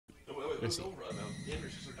Let's see.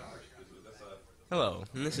 Hello,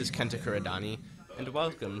 and this is Kenta Kuradani, and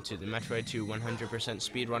welcome to the Metroid 2 100%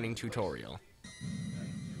 speedrunning tutorial.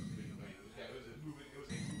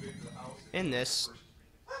 In this,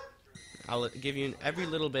 I'll give you every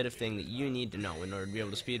little bit of thing that you need to know in order to be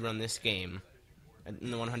able to speedrun this game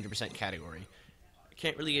in the 100% category. I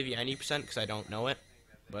can't really give you any percent because I don't know it,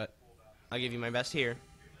 but I'll give you my best here.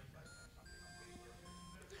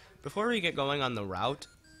 Before we get going on the route,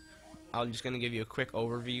 I'm just going to give you a quick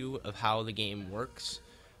overview of how the game works.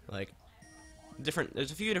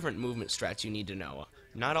 There's a few different movement strats you need to know.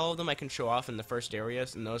 Not all of them I can show off in the first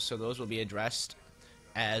areas, and those will be addressed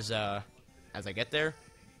as I get there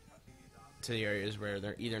to the areas where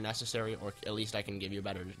they're either necessary or at least I can give you a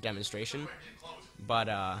better demonstration. But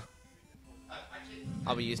I'll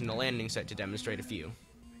be using the landing set to demonstrate a few.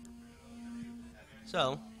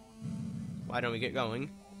 So, why don't we get going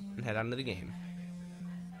and head on to the game.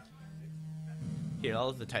 Here, I'll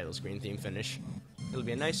let the title screen theme finish. It'll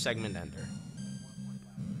be a nice segment ender.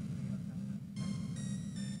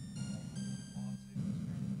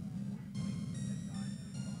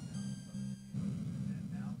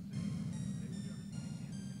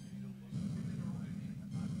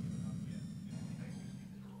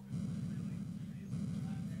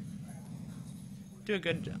 Do a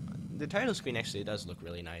good job. The title screen actually does look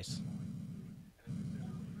really nice.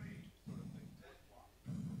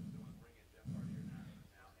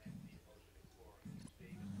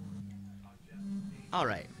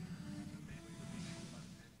 Alright.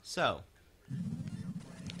 So,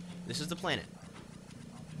 this is the planet.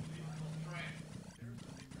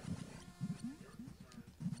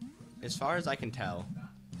 As far as I can tell,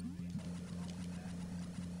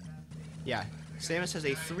 yeah, Samus has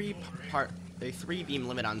a three beam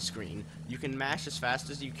limit on screen. You can mash as fast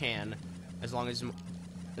as you can, as long as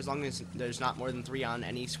there's not more than 3 on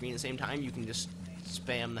any screen at the same time. You can just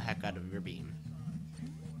spam the heck out of your beam.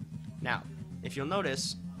 Now, if you'll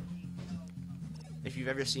notice, if you've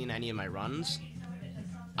ever seen any of my runs,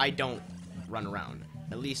 I don't run around,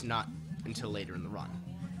 at least not until later in the run.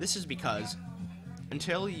 This is because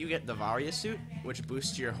until you get the Varia suit, which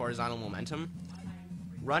boosts your horizontal momentum,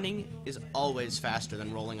 running is always faster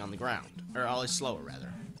than rolling on the ground, or always slower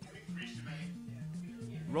rather.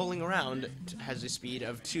 Rolling around has a speed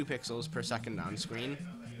of 2 pixels per second on screen,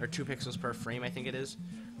 or 2 pixels per frame I think it is,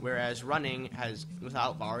 whereas running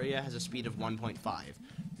without Varia has a speed of 1.5.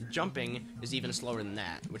 Jumping is even slower than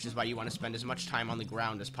that, which is why you want to spend as much time on the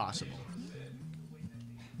ground as possible.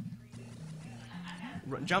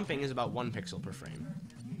 Jumping is about 1 pixel per frame.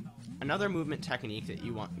 Another movement technique that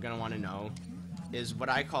you're going to want to know is what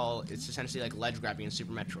I call, it's essentially like ledge grabbing in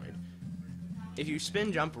Super Metroid. If you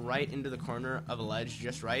spin jump right into the corner of a ledge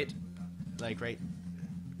just right,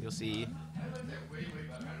 you'll see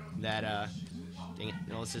that, dang it,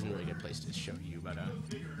 no, this isn't really a good place to show you, but,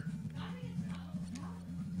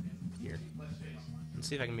 here. Let's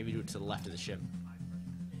see if I can maybe do it to the left of the ship.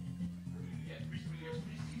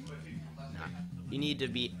 Nah. You need to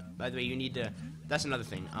be, by the way, that's another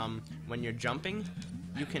thing, when you're jumping,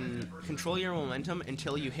 you can control your momentum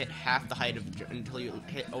until you hit over half the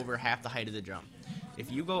height of the jump.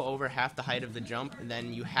 If you go over half the height of the jump,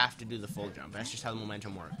 then you have to do the full jump. That's just how the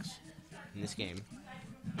momentum works in this game.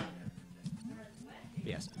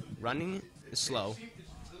 Yes, running is slow,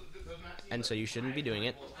 and so you shouldn't be doing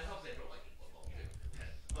it.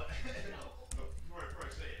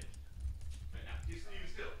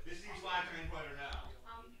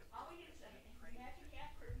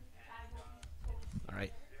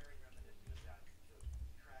 Alright.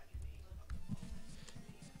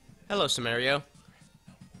 Hello, Samario.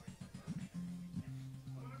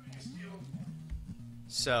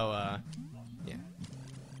 So, yeah.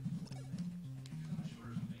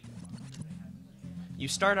 You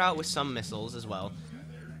start out with some missiles as well.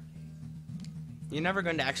 You're never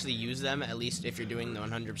going to actually use them, at least if you're doing the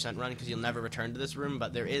 100% run, because you'll never return to this room,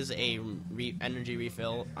 but there is a energy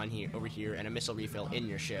refill over here, and a missile refill in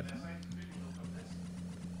your ship.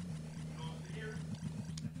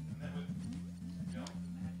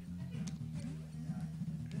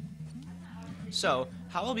 So,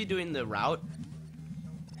 how I'll be doing the route...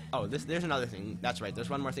 Oh, there's another thing. That's right, there's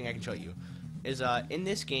one more thing I can show you. In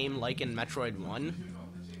this game, like in Metroid 1,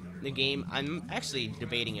 the game... I'm actually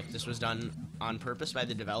debating if this was done on purpose by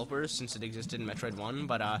the developers, since it existed in Metroid 1,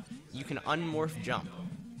 but you can unmorph jump.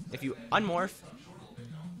 If you unmorph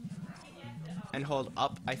and hold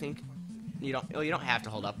up, I think... You don't have to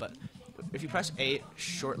hold up, but if you press A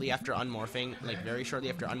shortly after unmorphing, very shortly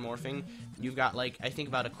after unmorphing, you've got, I think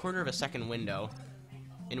about a quarter of a second window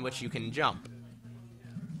in which you can jump.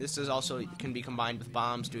 this is also can be combined with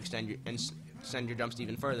bombs to extend your jumps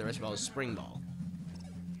even further, as well as spring ball.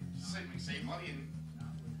 Save money and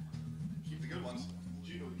keep the good ones.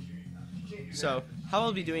 So, how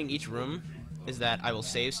I'll be doing each room is that I will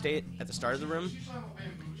save state at the start of the room,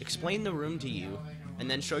 explain the room to you, and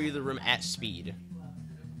then show you the room at speed.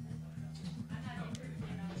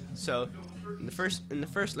 So, in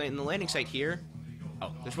the landing site here.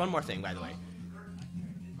 Oh, there's one more thing, by the way.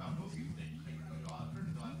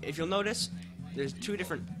 If you'll notice, there's two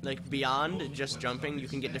different, like, beyond just jumping, you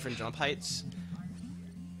can get different jump heights.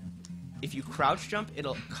 If you crouch jump,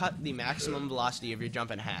 it'll cut the maximum velocity of your jump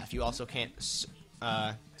in half. You also can't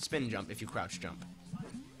spin jump if you crouch jump.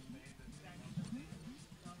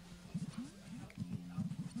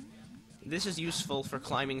 This is useful for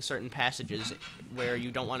climbing certain passages where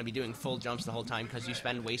you don't want to be doing full jumps the whole time because you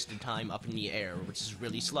spend wasted time up in the air, which is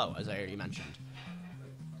really slow, as I already mentioned.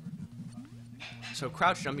 So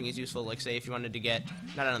crouch jumping is useful, like say if you wanted to get,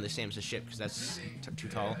 not on the same as a ship because that's too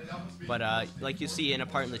tall, but like you see in a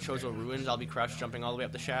part in the Chozo Ruins, I'll be crouch jumping all the way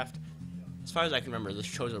up the shaft. As far as I can remember, the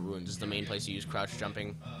Chozo Ruins is the main place you use crouch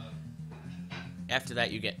jumping. After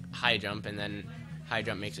that you get high jump, and then high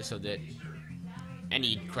jump makes it so that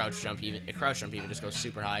any crouch jump even just goes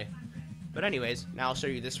super high. But anyways, now I'll show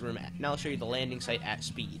you this room. Now I'll show you the landing site at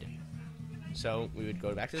speed. So we would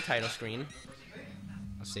go back to the title screen.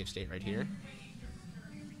 I'll save state right here.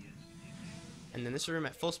 And then this room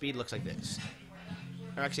at full speed looks like this.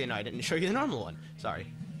 Or actually, no, I didn't show you the normal one. Sorry.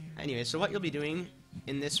 Anyway, so what you'll be doing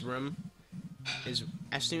in this room is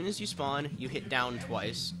as soon as you spawn, you hit down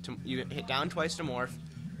twice. You hit down twice to morph.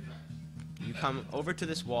 You come over to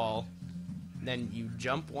this wall. Then you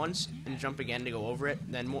jump once and jump again to go over it.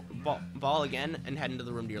 Then ball again and head into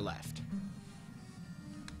the room to your left.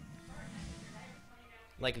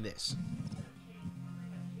 Like this.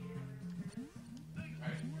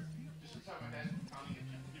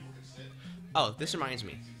 Oh, this reminds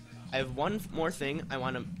me. I have one more thing I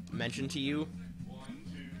want to mention to you.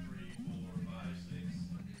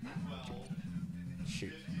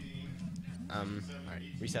 Shoot. Alright,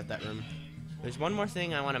 reset that room. There's one more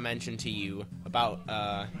thing I want to mention to you about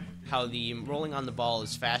how the rolling on the ball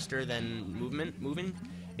is faster than moving.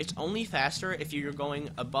 It's only faster if you're going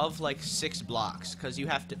above like 6 blocks, because you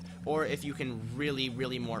have to, or if you can really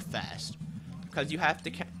morph fast, because you have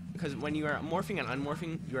to. Because when you are morphing and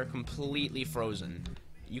unmorphing, you are completely frozen.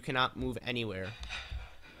 You cannot move anywhere.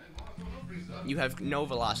 You have no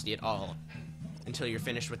velocity at all until you're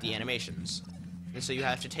finished with the animations. And so you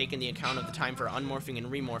have to take in the account of the time for unmorphing and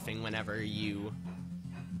remorphing whenever you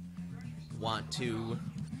want to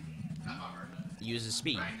use the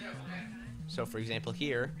speed. So for example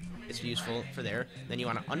here, it's useful for there. Then you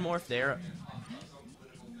want to unmorph there.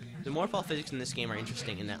 The morph ball physics in this game are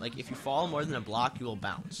interesting in that, like, if you fall more than a block, you will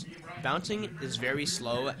bounce. Bouncing is very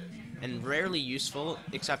slow and rarely useful,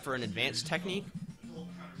 except for an advanced technique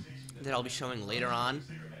that I'll be showing later on.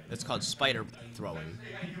 That's called spider throwing.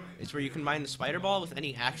 It's where you combine the spider ball with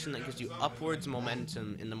any action that gives you upwards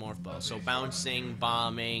momentum in the morph ball. So bouncing,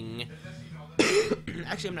 bombing.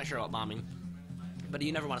 Actually, I'm not sure about bombing, but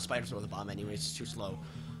you never want to spider throw the bomb anyway. It's too slow.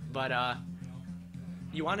 But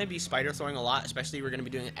you want to be spider throwing a lot, especially we're going to be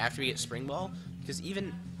doing it after we get spring ball,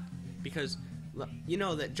 because you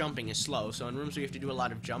know that jumping is slow, so in rooms where you have to do a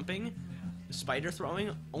lot of jumping, spider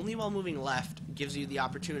throwing, only while moving left, gives you the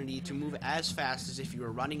opportunity to move as fast as if you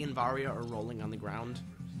were running in Varia or rolling on the ground.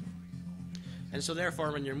 And so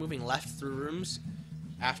therefore, when you're moving left through rooms,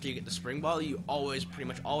 after you get the spring ball, you pretty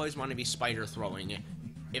much always want to be spider throwing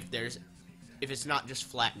if it's not just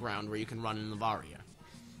flat ground where you can run in the Varia.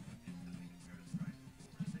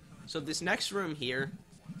 So this next room here,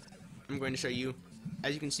 I'm going to show you.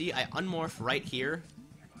 As you can see, I unmorph right here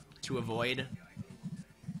to avoid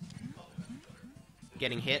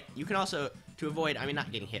getting hit. You can also, to avoid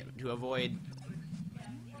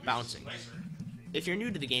bouncing. If you're new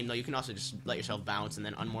to the game, though, you can also just let yourself bounce and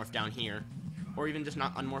then unmorph down here. Or even just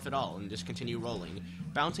not unmorph at all and just continue rolling.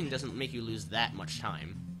 Bouncing doesn't make you lose that much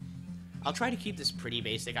time. I'll try to keep this pretty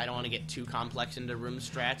basic. I don't want to get too complex into room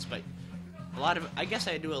strats, but I guess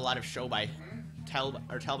I do a lot of tell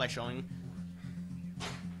by showing.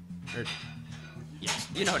 Or, yes,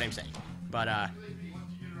 you know what I'm saying. But,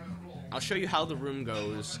 I'll show you how the room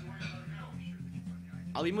goes.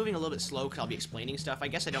 I'll be moving a little bit slow because I'll be explaining stuff. I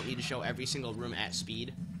guess I don't need to show every single room at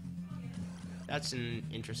speed. That's an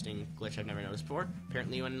interesting glitch I've never noticed before.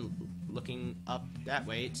 Apparently when looking up that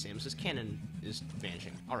way, Samus's cannon is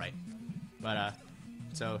vanishing. Alright. But,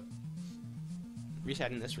 so,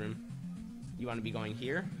 resetting this room. You want to be going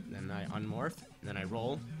here, then I unmorph, and then I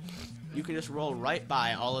roll. You can just roll right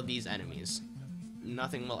by all of these enemies.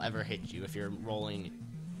 nothing will ever hit you if you're rolling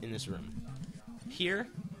in this room. Here,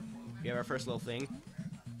 we have our first little thing.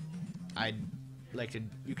 I'd like to,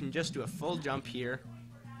 you can just do a full jump here.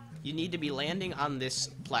 You need to be landing on this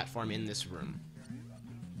platform in this room,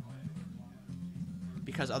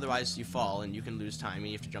 because otherwise you fall and you can lose time and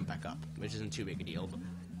you have to jump back up, which isn't too big a deal.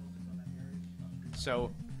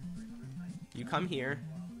 So, you come here.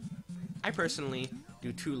 I personally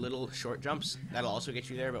do 2 little short jumps. That'll also get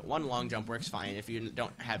you there, but 1 long jump works fine if you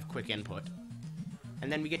don't have quick input.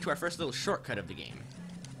 And then we get to our first little shortcut of the game.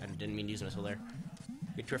 I didn't mean to use a missile there.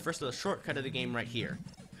 Get to our first little shortcut of the game right here.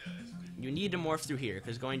 You need to morph through here,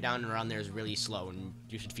 because going down and around there is really slow, and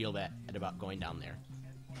you should feel bad about going down there.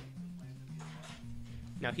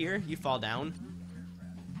 Now here, you fall down.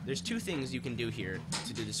 There's 2 things you can do here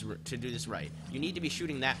to do this right. You need to be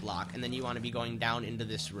shooting that block, and then you want to be going down into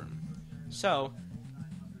this room. So,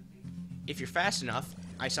 if you're fast enough,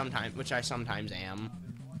 which I sometimes am,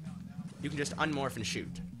 you can just unmorph and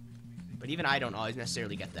shoot. But even I don't always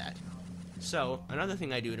necessarily get that. So, another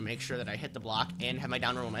thing I do to make sure that I hit the block and have my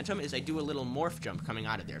downward momentum is I do a little morph jump coming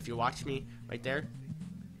out of there. If you watch me right there,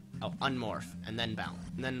 I'll unmorph and then bounce.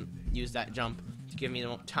 And then use that jump to give me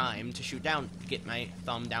the time to shoot down, get my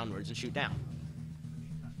thumb downwards and shoot down.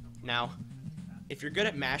 Now, if you're good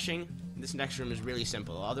at mashing, this next room is really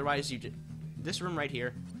simple. Otherwise, this room right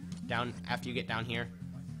here, down after you get down here,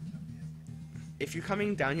 if you're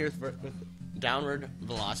coming down here with downward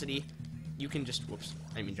velocity, you can just, whoops,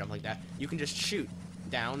 I didn't mean jump like that. You can just shoot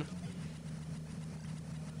down,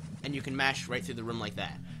 and you can mash right through the room like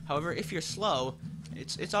that. However, if you're slow,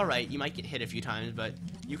 it's alright. You might get hit a few times, but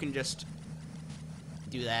you can just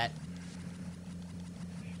do that.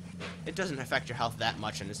 It doesn't affect your health that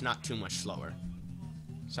much, and it's not too much slower.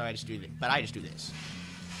 So I just do this.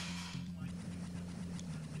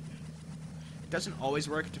 It doesn't always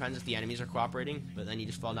work. It depends if the enemies are cooperating, but then you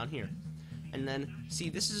just fall down here. And then, see,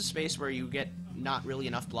 this is a space where you get not really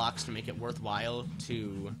enough blocks to make it worthwhile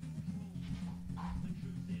to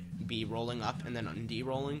be rolling up and then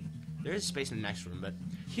de-rolling. There is space in the next room, but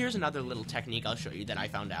here's another little technique I'll show you that I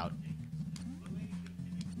found out.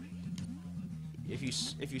 If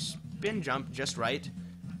you spin jump just right,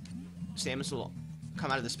 Samus will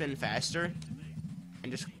come out of the spin faster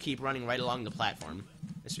and just keep running right along the platform.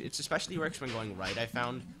 It especially works when going right, I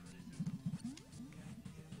found.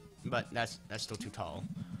 But that's still too tall.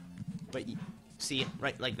 But see,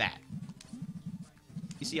 right like that.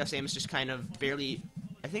 You see how Samus just kind of barely,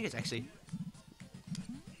 I think it's actually,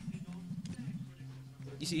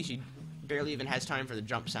 you see she barely even has time for the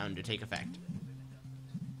jump sound to take effect.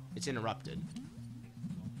 It's interrupted.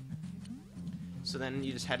 So then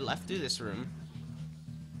you just head left through this room.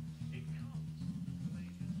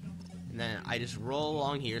 And then I just roll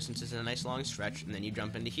along here since it's a nice long stretch, and then you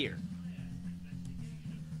jump into here.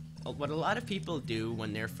 What a lot of people do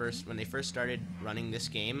when they first started running this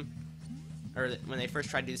game, or when they first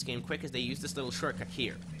tried to do this game quick, is they use this little shortcut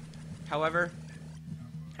here. However,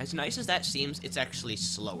 as nice as that seems, it's actually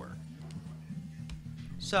slower.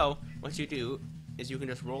 So, what you do is you can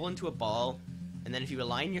just roll into a ball, and then if you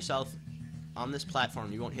align yourself on this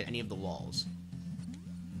platform, you won't hit any of the walls.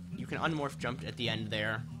 You can unmorph jump at the end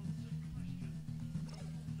there,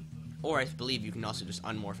 or I believe you can also just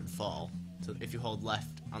unmorph and fall. So if you hold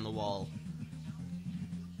left on the wall,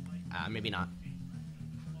 maybe not.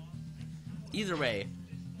 Either way,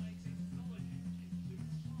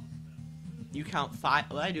 you count 5.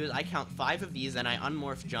 What I do is I count 5 of these, then I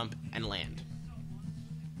unmorph, jump, and land.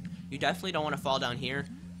 You definitely don't want to fall down here,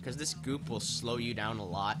 because this goop will slow you down a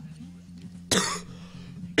lot.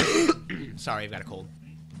 Sorry, I've got a cold.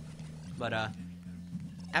 But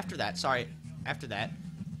after that,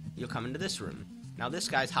 you'll come into this room. Now this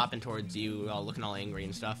guy's hopping towards you, looking all angry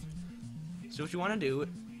and stuff. So what you want to do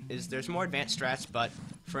is, there's more advanced strats, but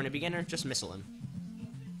for a beginner, just missile him.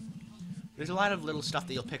 There's a lot of little stuff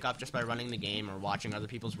that you'll pick up just by running the game or watching other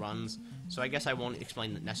people's runs, so I guess I won't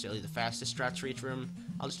explain necessarily the fastest strats for each room.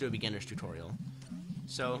 I'll just do a beginner's tutorial.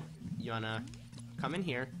 So, you want to come in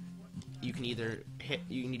here. You can either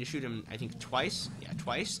you need to shoot him, I think, twice,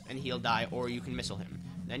 and he'll die, or you can missile him.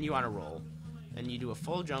 Then you want to roll. Then you do a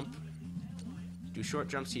full jump, do short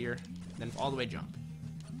jumps here, then all the way jump.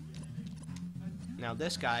 Now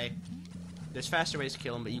this guy, there's faster ways to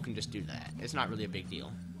kill him, but you can just do that. It's not really a big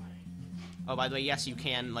deal. Oh, by the way, yes, you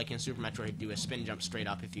can, like in Super Metroid, do a spin jump straight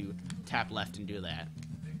up if you tap left and do that.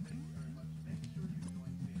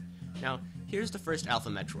 Now, here's the first Alpha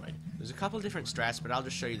Metroid. There's a couple different strats, but I'll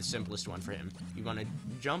just show you the simplest one for him. You want to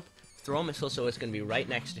jump, throw a missile so it's going to be right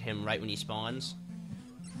next to him right when he spawns,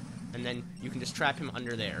 and then you can just trap him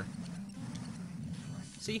under there.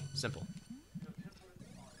 See? Simple.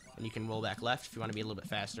 and you can roll back left if you want to be a little bit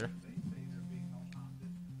faster.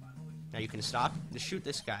 Now you can stop to shoot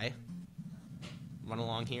this guy. Run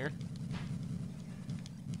along here.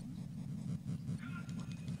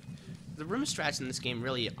 The room strats in this game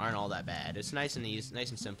really aren't all that bad. It's nice and easy,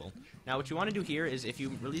 nice and simple. Now what you want to do here is if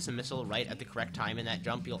you release a missile right at the correct time in that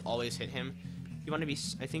jump, you'll always hit him. You want to be,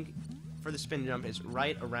 I think, for the spin jump, it's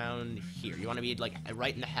right around here. You want to be like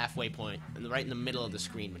right in the halfway point, and right in the middle of the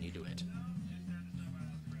screen when you do it.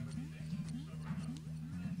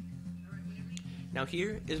 Now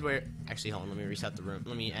here is where, actually hold on, let me reset the room.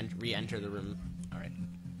 Let me re-enter the room. Alright.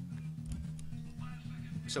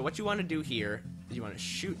 So what you want to do here is you want to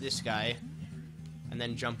shoot this guy and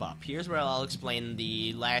then jump up. Here's where I'll explain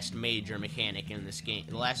the last major mechanic in this game,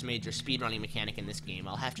 the last major speedrunning mechanic in this game.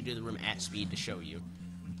 I'll have to do the room at speed to show you.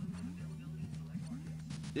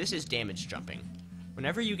 This is damage jumping.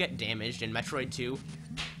 Whenever you get damaged in Metroid 2,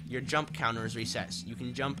 your jump counter is reset. You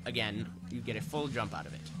can jump again, you get a full jump out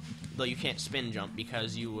of it. Though you can't spin jump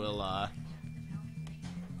because you will,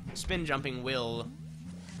 spin jumping will,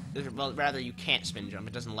 well, rather you can't spin jump,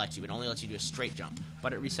 it doesn't let you, it only lets you do a straight jump,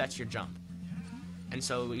 but it resets your jump. And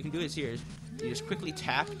so what you can do is here, you just quickly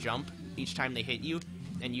tap jump each time they hit you,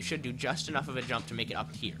 and you should do just enough of a jump to make it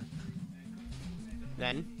up here.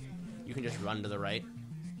 Then, you can just run to the right.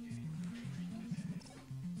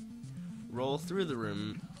 Roll through the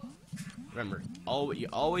room. Remember, you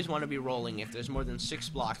always want to be rolling if there's more than 6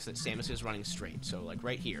 blocks that Samus is running straight, so like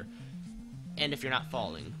right here. And if you're not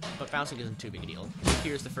falling, but bouncing isn't too big a deal.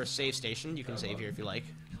 Here's the first save station, you can save here if you like.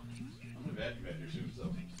 I'm gonna vacuum at your soon,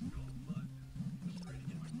 so.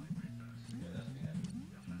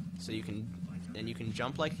 So you can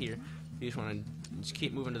jump like here. You just want to just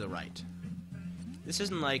keep moving to the right. This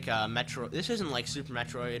isn't like This isn't like Super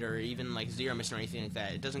Metroid or even like Zero Mission or anything like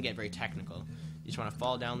that. It doesn't get very technical. You just want to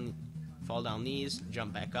fall down these,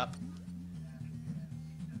 jump back up.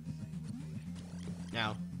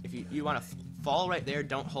 Now, if you want to fall right there,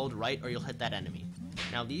 don't hold right or you'll hit that enemy.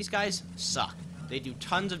 Now these guys suck. They do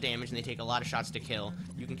tons of damage and they take a lot of shots to kill.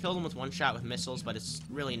 You can kill them with one shot with missiles, but it's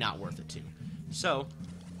really not worth it to. So,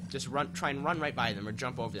 just try and run right by them or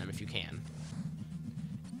jump over them if you can.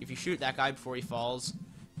 If you shoot that guy before he falls,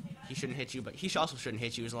 he shouldn't hit you, but he also shouldn't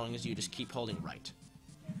hit you as long as you just keep holding right.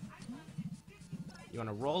 You want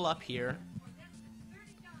to roll up here,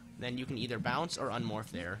 then you can either bounce or unmorph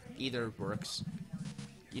there. Either works.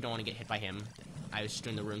 You don't want to get hit by him. I was just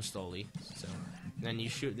doing the room slowly, so. Then you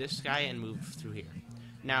shoot this guy and move through here.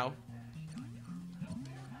 Now,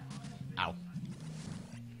 ow.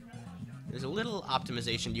 There's a little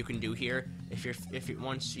optimization you can do here.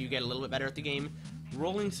 Once you get a little bit better at the game,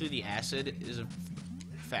 rolling through the acid is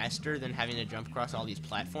faster than having to jump across all these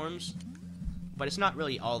platforms. But it's not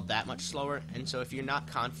really all that much slower, and so if you're not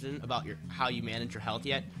confident about how you manage your health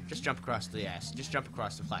yet, just jump across the acid. Just jump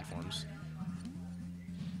across the platforms.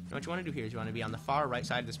 Now what you want to do here is you want to be on the far right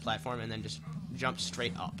side of this platform and then just jump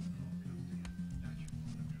straight up.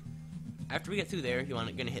 After we get through there, you're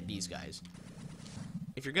going to hit these guys.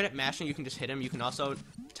 If you're good at mashing, you can just hit them. You can also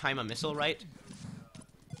time a missile right.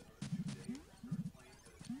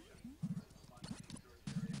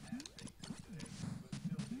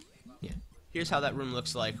 Yeah. Here's how that room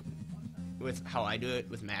looks like with how I do it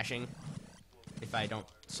with mashing. If I don't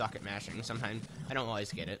suck at mashing, sometimes I don't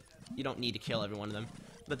always get it. You don't need to kill every one of them,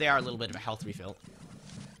 but they are a little bit of a health refill.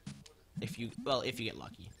 If you get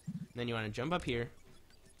lucky. Then you want to jump up here.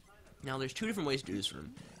 Now there's 2 different ways to do this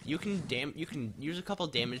room. You can use a couple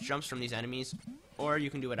damage jumps from these enemies, or you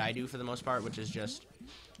can do what I do for the most part, which is just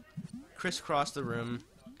crisscross the room.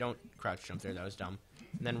 Don't crouch jump there, that was dumb.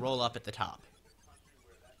 And then roll up at the top.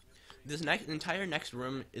 This entire next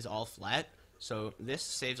room is all flat, so this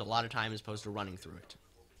saves a lot of time as opposed to running through it.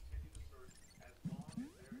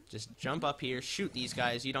 Just jump up here, shoot these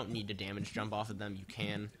guys. You don't need to damage jump off of them, you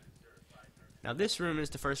can. Now this room is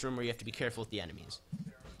the first room where you have to be careful with the enemies.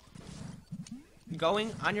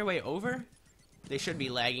 Going on your way over, they should be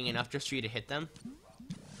lagging enough just for you to hit them,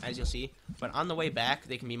 as you'll see. But on the way back,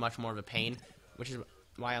 they can be much more of a pain, which is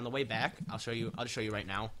why on the way back, I'll just show you right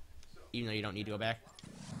now, even though you don't need to go back.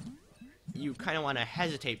 You kind of want to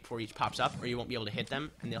hesitate before each pops up, or you won't be able to hit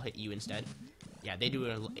them, and they'll hit you instead. Yeah, they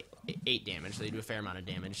do 8 damage, so they do a fair amount of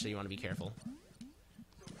damage, so you want to be careful.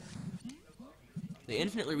 They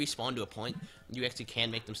infinitely respawn to a point. You actually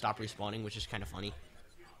can make them stop respawning, which is kind of funny.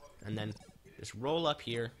 And then just roll up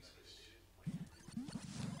here.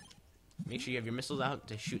 Make sure you have your missiles out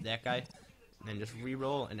to shoot that guy. And then just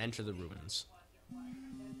re-roll and enter the ruins.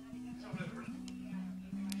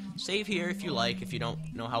 Save here if you like, if you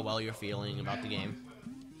don't know how well you're feeling about the game.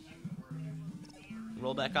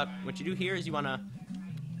 Roll back up. What you do here is you want to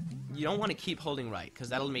you don't want to keep holding right, because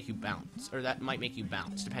that'll make you bounce, or that might make you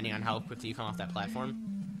bounce, depending on how quickly you come off that platform.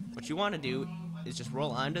 What you want to do is just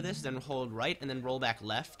roll onto this, then hold right, and then roll back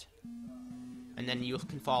left, and then you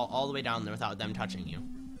can fall all the way down there without them touching you,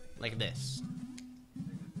 like this.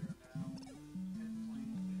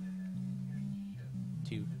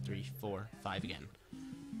 2, 3, 4, 5 again.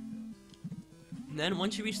 And then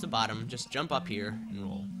once you reach the bottom, just jump up here and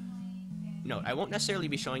roll. Note, I won't necessarily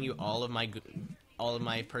be showing you all of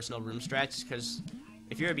my personal room strats, because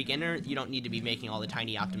if you're a beginner, you don't need to be making all the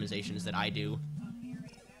tiny optimizations that I do.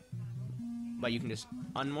 But you can just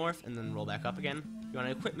unmorph and then roll back up again. You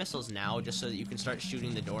want to equip missiles now, just so that you can start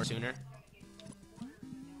shooting the door sooner.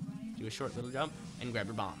 Do a short little jump, and grab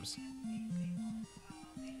your bombs.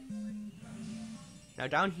 Now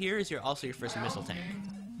down here is also your first missile tank.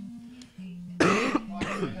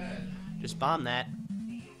 Just bomb that.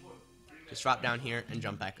 Just drop down here and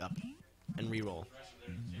jump back up. And re-roll.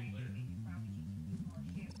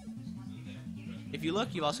 If you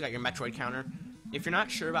look, you've also got your Metroid counter. If you're not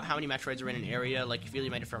sure about how many Metroids are in an area, like you feel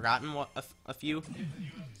you might have forgotten a few,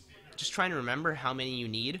 just try to remember how many you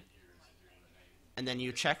need. And then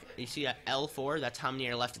you check, you see at L4, that's how many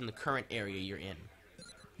are left in the current area you're in.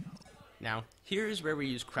 Now, here's where we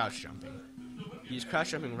use crouch jumping. You use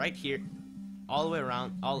crouch jumping right here, all the way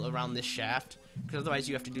around, all around this shaft, because otherwise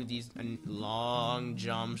you have to do these long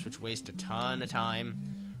jumps, which waste a ton of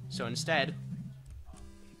time. So instead,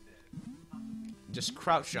 just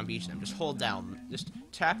crouch jump each of them. Just hold down. Just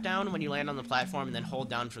tap down when you land on the platform, and then hold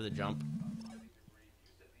down for the jump.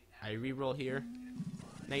 I re-roll here.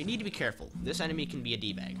 Now you need to be careful. This enemy can be a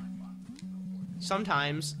D-bag.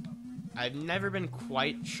 Sometimes, I've never been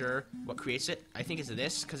quite sure what creates it. I think it's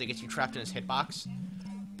this, because it gets you trapped in his hitbox.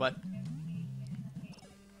 But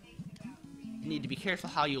you need to be careful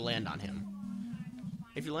how you land on him.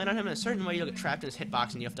 If you land on him in a certain way, you'll get trapped in his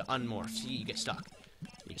hitbox, and you have to unmorph. See, you get stuck.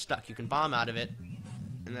 You get stuck. You can bomb out of it,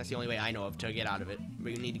 and that's the only way I know of to get out of it.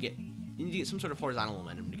 But you need to get some sort of horizontal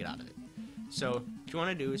momentum to get out of it. So what you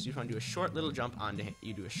want to do is you want to do a short little jump onto him.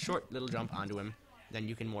 You do a short little jump onto him, then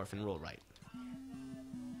you can morph and roll right.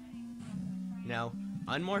 Now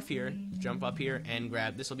unmorph here, jump up here, and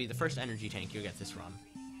grab. This will be the first energy tank you'll get this run.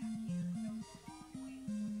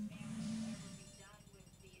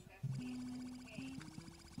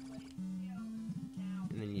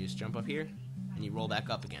 And then you just jump up here, and you roll back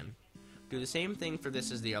up again. Do the same thing for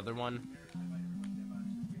this as the other one,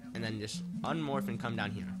 and then just unmorph and come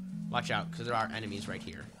down here. Watch out, because there are enemies right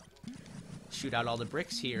here. Shoot out all the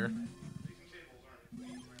bricks here.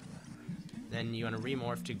 Then you want to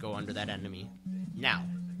remorph to go under that enemy. Now,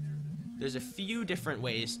 there's a few different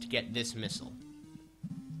ways to get this missile.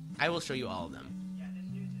 I will show you all of them.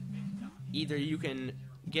 Either you can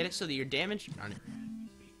get it so that you're damaged on it.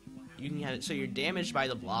 You can have it so you're damaged by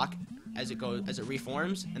the block as it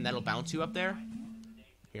reforms, and that'll bounce you up there.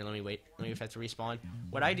 Here, let me wait. Let me wait for that to respawn.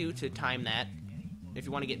 What I do to time that, if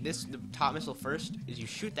you want to get the top missile first, is you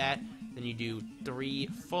shoot that, then you do 3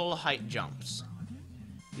 full height jumps.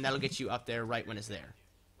 And that'll get you up there right when it's there.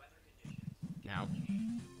 Now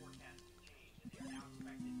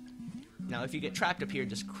if you get trapped up here,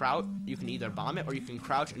 just crouch. You can either bomb it or you can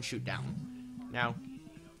crouch and shoot down. Now,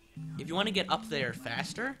 if you want to get up there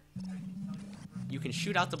faster, you can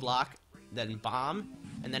shoot out the block, then bomb,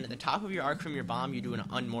 and then at the top of your arc from your bomb, you do an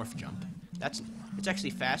unmorph jump. It's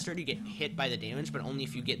actually faster to get hit by the damage, but only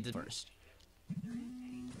if you get the first.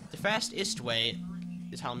 The fastest way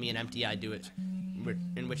is how me and MTI do it,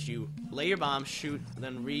 in which you lay your bomb, shoot,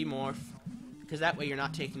 then remorph, because that way you're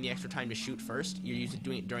not taking the extra time to shoot first. You're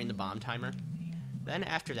doing it during the bomb timer. Then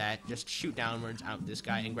after that, just shoot downwards out this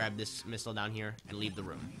guy and grab this missile down here and leave the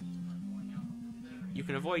room. You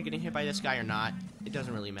can avoid getting hit by this guy or not. It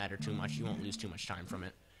doesn't really matter too much. You won't lose too much time from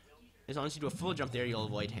it. As long as you do a full jump there, you'll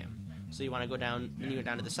avoid him. So you want to go down, and you go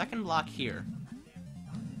down to the second block here.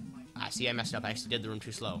 See, I messed up. I actually did the room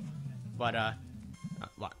too slow. But,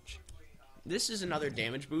 watch. This is another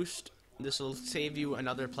damage boost. This will save you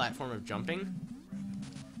another platform of jumping.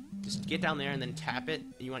 Just get down there and then tap it.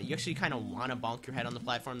 You actually kind of want to bonk your head on the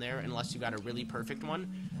platform there, unless you got a really perfect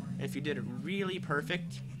one. And if you did it really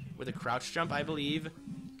perfect with a crouch jump, I believe,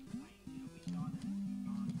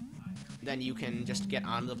 then you can just get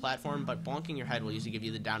onto the platform. But bonking your head will usually give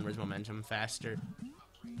you the downwards momentum faster.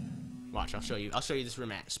 Watch, I'll show you. I'll show you this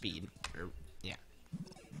room at speed. Yeah.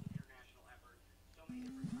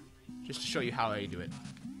 Just to show you how I do it.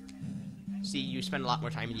 See, you spend a lot more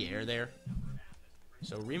time in the air there.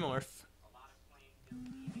 So remorph.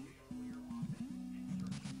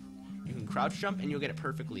 You can crouch jump and you'll get it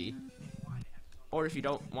perfectly. Or if you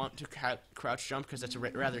don't want to crouch jump because that's a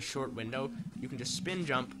rather short window, you can just spin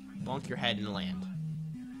jump bonk your head and land.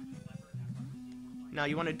 Now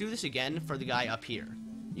you want to do this again for the guy up here.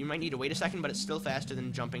 You might need to wait a second, but it's still faster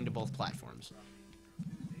than jumping to both platforms.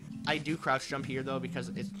 I do crouch jump here though because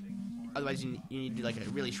it's otherwise you need to do like a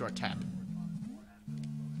really short tap.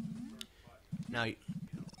 Now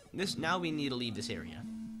we need to leave this area.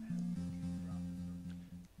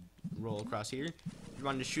 Roll across here. You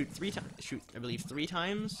want to shoot I believe 3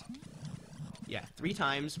 times. Yeah, 3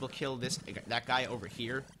 times will kill that guy over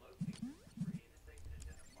here.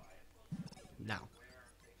 Now,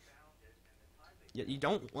 you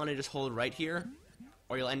don't want to just hold right here,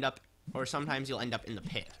 or sometimes you'll end up in the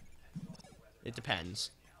pit. It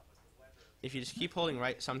depends. If you just keep holding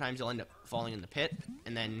right, sometimes you'll end up falling in the pit,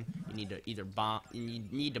 and then you need to either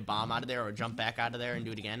bomb out of there or jump back out of there and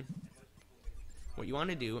do it again. What you want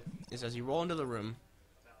to do is, as you roll into the room,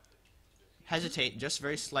 hesitate just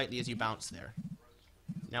very slightly as you bounce there.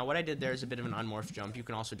 Now, what I did there is a bit of an unmorph jump. You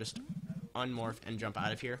can also just unmorph and jump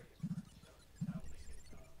out of here.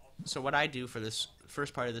 So what I do for this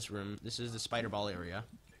first part of this room, this is the spider ball area,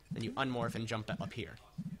 then you unmorph and jump up here.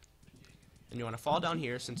 And you want to fall down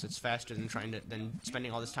here, since it's faster than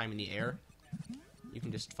spending all this time in the air. You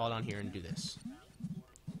can just fall down here and do this.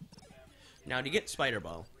 Now, to get spider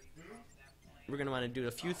ball, we're going to want to do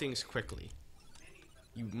a few things quickly.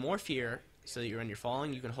 You morph here, so that when you're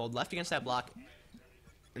falling, you can hold left against that block,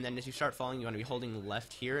 and then as you start falling, you want to be holding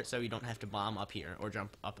left here, so you don't have to bomb up here, or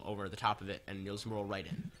jump up over the top of it, and you'll just roll right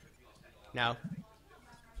in. Now,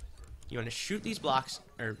 you want to shoot these blocks,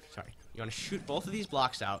 you want to shoot both of these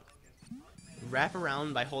blocks out, wrap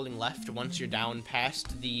around by holding left once you're down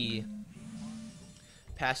past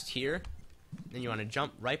here, then you want to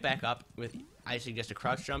jump right back up with, I suggest a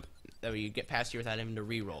crouch jump, that way you get past here without having to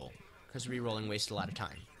re-roll, because re-rolling wastes a lot of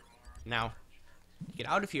time. Now, to get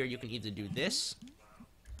out of here, you can either do this,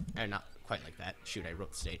 or not quite like that. Shoot, I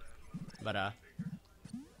wrote the state. But,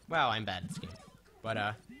 wow, I'm bad at this game.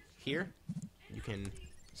 But, here, you can,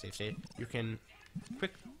 save state, you can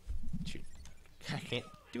shoot, I can't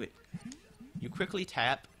do it. You quickly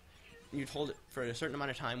tap, you hold it for a certain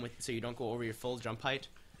amount of time so you don't go over your full jump height.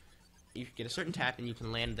 You get a certain tap and you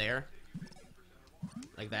can land there,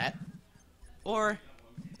 like that. Or,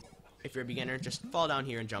 if you're a beginner, just fall down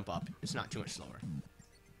here and jump up. It's not too much slower.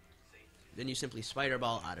 Then you simply spider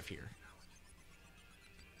ball out of here.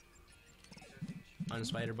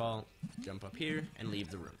 Unspider ball, jump up here, and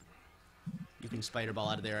leave the room. You can spider ball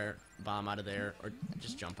out of there, bomb out of there, or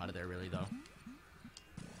just jump out of there, really, though.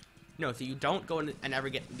 No, so you don't go and ever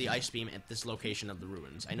get the ice beam at this location of the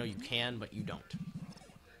ruins. I know you can, but you don't.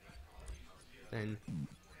 Then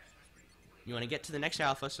you want to get to the next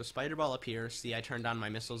alpha, so spider ball up here. See, I turned on my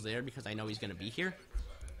missiles there because I know he's going to be here.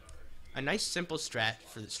 A nice simple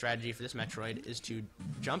strategy for this Metroid is to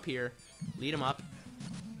jump here, lead him up.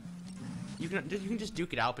 You can just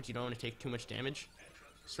duke it out, but you don't want to take too much damage.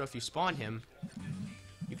 So if you spawn him,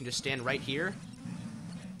 you can just stand right here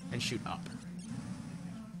and shoot up.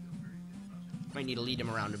 Might need to lead him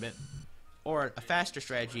around a bit. Or a faster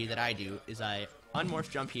strategy that I do is I unmorph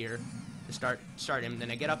jump here to start him, then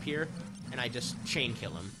I get up here and I just chain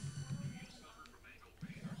kill him.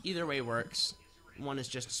 Either way works. One is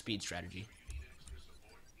just a speed strategy.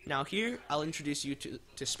 Now here, I'll introduce you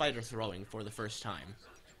to spider throwing for the first time.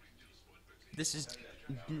 This is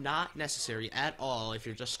not necessary at all if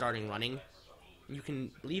you're just starting running. You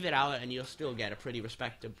can leave it out and you'll still get a pretty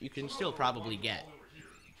you can still probably get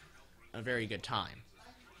a very good time.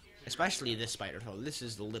 Especially this spider throw. This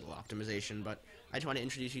is the little optimization, but I just want to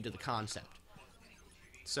introduce you to the concept.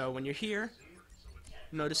 So when you're here,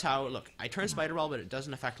 notice how, look, I turn spider ball, but it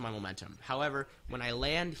doesn't affect my momentum. However, when I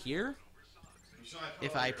land here,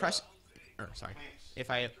 if I press,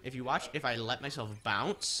 if I let myself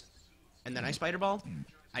bounce, and then I spider ball,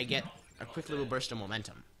 I get a quick little burst of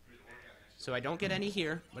momentum. So I don't get any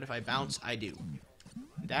here, but if I bounce, I do.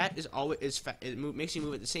 That is always, makes you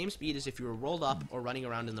move at the same speed as if you were rolled up or running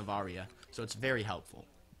around in the Varia, so it's very helpful.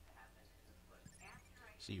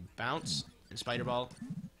 So you bounce and spider ball.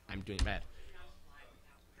 I'm doing bad.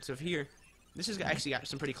 So if here, this has actually got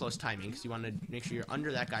some pretty close timing, because you want to make sure you're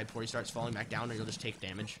under that guy before he starts falling back down, or you'll just take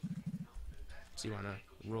damage. So you want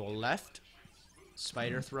to roll left,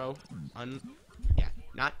 spider throw,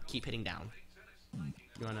 not keep hitting down.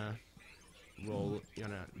 You want to roll,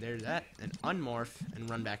 there's that, and unmorph, and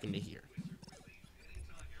run back into here.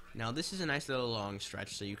 Now this is a nice little long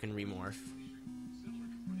stretch, so you can remorph.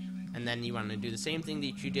 And then you want to do the same thing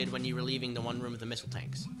that you did when you were leaving the one room with the missile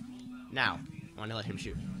tanks. Now, I want to let him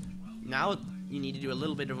shoot. Now you need to do a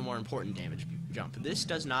little bit of a more important damage jump. This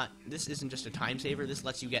isn't just a time saver, this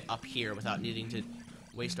lets you get up here without needing to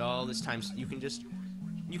waste all this time. You can just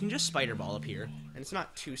you can just spider ball up here, and it's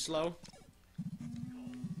not too slow,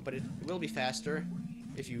 but it will be faster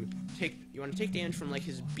if you want to take damage from like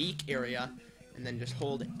his beak area, and then just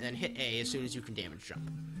hold and then hit A as soon as you can damage jump.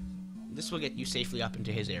 This will get you safely up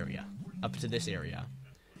into his area, up to this area,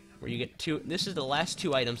 where you get two. This is the last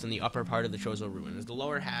two items in the upper part of the Chozo Ruin. Is the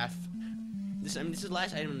lower half. This is the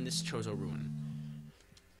last item in this Chozo Ruin.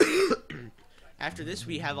 After this,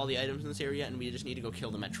 we have all the items in this area, and we just need to go kill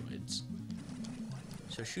the Metroids.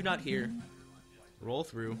 So shoot out here, roll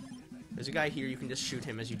through. There's a guy here, you can just shoot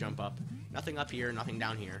him as you jump up. Nothing up here, nothing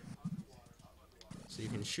down here. So you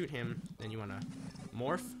can shoot him, then you want to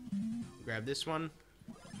morph, grab this one.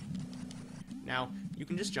 Now, you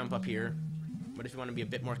can just jump up here, but if you want to be a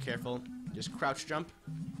bit more careful, just crouch jump.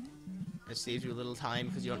 It saves you a little time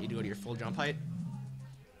because you don't need to go to your full jump height.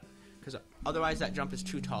 Because otherwise that jump is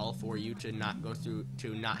too tall for you to not go through,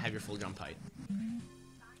 to not have your full jump height.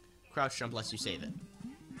 Crouch jump lets you save it.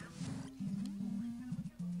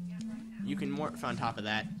 You can morph on top of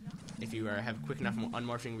that if you have quick enough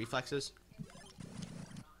unmorphing reflexes.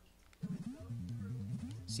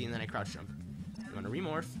 See, and then I crouch jump. You want to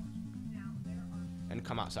remorph and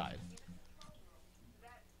come outside.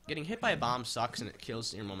 Getting hit by a bomb sucks and it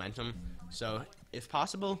kills your momentum, so if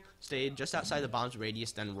possible, stay just outside the bomb's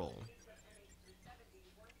radius, then roll.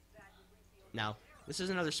 Now, this is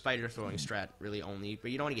another spider throwing strat, really only,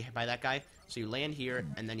 but you don't want to get hit by that guy, so you land here,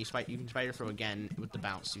 and then you can spider throw again with the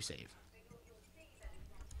bounce you save.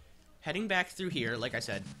 Heading back through here, like I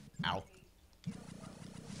said, ow.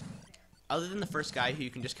 Other than the first guy, who you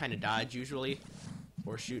can just kind of dodge usually,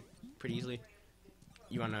 or shoot pretty easily,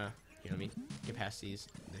 you want to, let me get past these.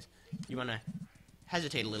 You want to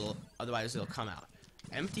hesitate a little, otherwise they'll come out.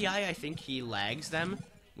 Empty Eye, I think he lags them,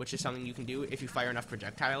 which is something you can do if you fire enough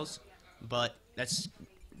projectiles, but that's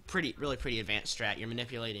really pretty advanced strat. You're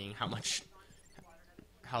manipulating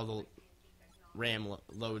how the RAM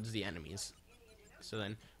loads the enemies. So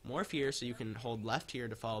then, morph here so you can hold left here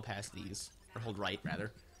to follow past these, or hold right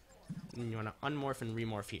rather. And you want to unmorph and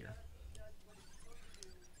remorph here.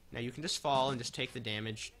 Now you can just fall and just take the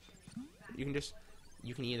damage.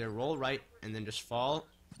 You can either roll right and then just fall,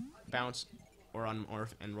 bounce, or unmorph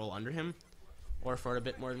and roll under him, or for a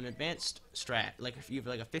bit more of an advanced strat, like if you have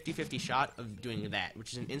like a 50-50 shot of doing that,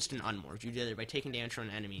 which is an instant unmorph. You do it by taking damage from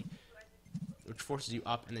an enemy, which forces you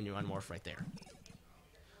up, and then you unmorph right there.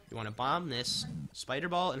 You want to bomb this, spider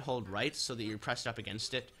ball, and hold right so that you're pressed up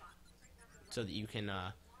against it, so that you can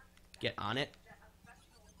get on it,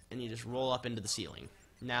 and you just roll up into the ceiling.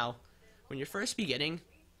 Now, when you're first beginning,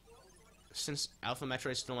 since Alpha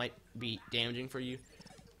Metroid still might be damaging for you,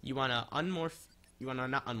 you want to unmorph,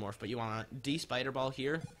 not unmorph, but you want to de-spider ball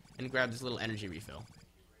here, and grab this little energy refill.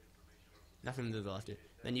 Nothing to the left.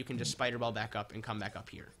 Then you can just spider ball back up and come back up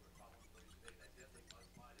here.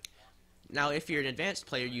 Now, if you're an advanced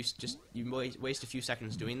player, you waste a few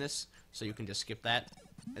seconds doing this, so you can just skip that,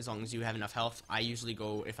 as long as you have enough health. I usually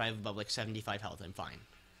go, if I have above like 75 health, I'm fine.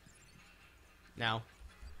 Now,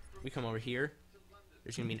 we come over here.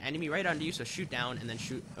 There's going to be an enemy right under you, so shoot down, and then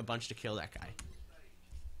shoot a bunch to kill that guy.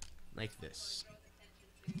 Like this.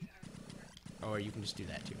 Or you can just do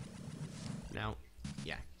that too. Now,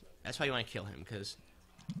 yeah, that's why you want to kill him, because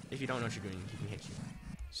if you don't know what you're doing, he can hit you.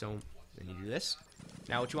 So, then you do this.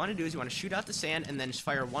 Now, what you want to do is you want to shoot out the sand, and then just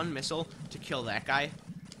fire one missile to kill that guy,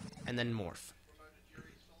 and then morph.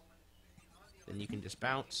 Then you can just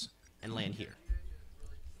bounce and land here.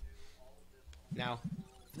 Now,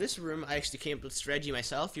 for this room, I actually came up with a strategy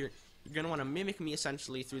myself. You're going to want to mimic me,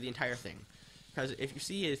 essentially, through the entire thing. Because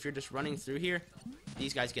if you're just running through here,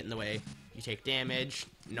 these guys get in the way. You take damage.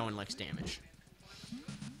 No one likes damage.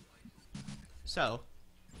 So,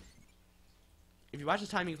 if you watch the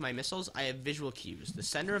timing of my missiles, I have visual cues. The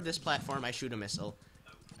center of this platform, I shoot a missile.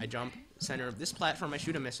 I jump. Center of this platform, I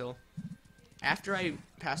shoot a missile. After I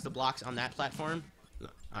pass the blocks on that platform...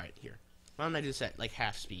 Alright, here. Why don't I do this at, like,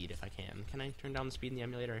 half speed, if I can? Can I turn down the speed in the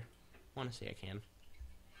emulator? I want to say I can.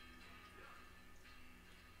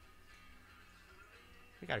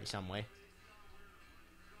 There gotta be some way.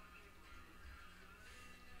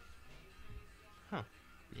 Huh.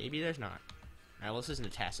 Maybe there's not. Alright, well, this isn't a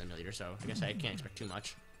task simulator, so I guess I can't expect too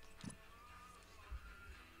much.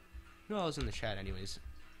 Who else is in the chat, anyways?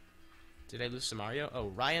 Did I lose to Mario? Oh,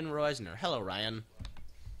 Ryan Roesner. Hello, Ryan.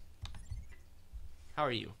 How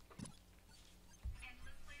are you?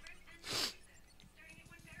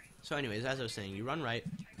 So anyways, as I was saying, you run right.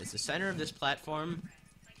 It's the center of this platform.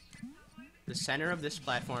 The center of this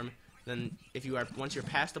platform. Then, once you're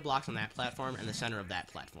past the blocks on that platform, and the center of that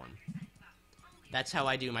platform. That's how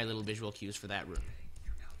I do my little visual cues for that room.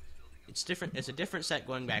 It's different. It's a different set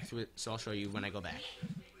going back through it, so I'll show you when I go back.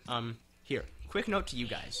 Here, quick note to you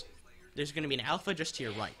guys. There's going to be an alpha just to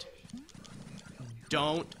your right.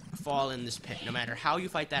 Don't fall in this pit. No matter how you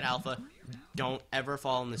fight that alpha, don't ever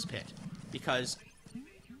fall in this pit. Because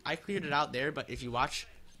I cleared it out there, but if you watch,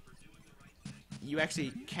 you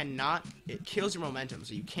actually cannot, it kills your momentum,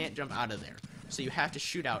 so you can't jump out of there. So you have to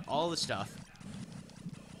shoot out all the stuff,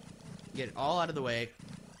 get it all out of the way,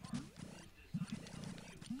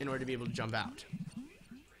 in order to be able to jump out.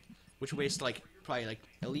 Which wastes probably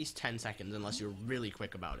at least 10 seconds unless you're really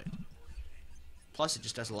quick about it. Plus it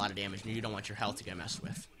just does a lot of damage and you don't want your health to get messed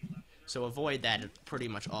with. So avoid that at pretty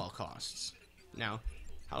much all costs. Now,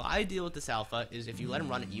 how I deal with this alpha is if you let him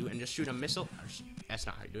run at you and just shoot a missile, that's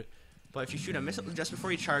not how you do it, but if you shoot a missile just before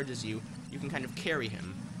he charges you, you can kind of carry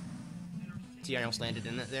him. See, I almost landed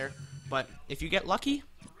in it there. But if you get lucky,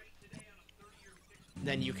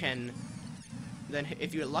 then you can,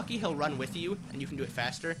 if you get lucky, he'll run with you and you can do it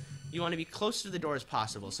faster. You want to be close to the door as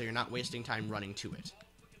possible so you're not wasting time running to it.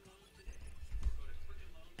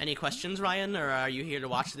 Any questions, Ryan, or are you here to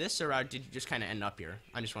watch this, or did you just kind of end up here?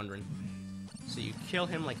 I'm just wondering. So you kill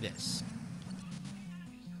him like this.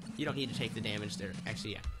 You don't need to take the damage there.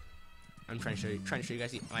 Actually, yeah. I'm trying to show you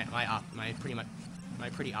guys my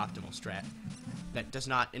pretty optimal strat. That does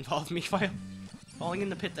not involve me falling in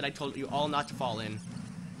the pit that I told you all not to fall in.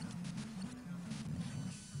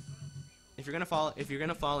 If you're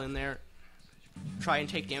gonna fall in there, try and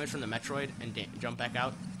take damage from the Metroid and jump back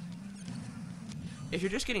out. If you're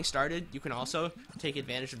just getting started, you can also take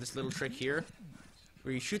advantage of this little trick here,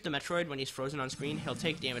 where you shoot the Metroid when he's frozen on screen, he'll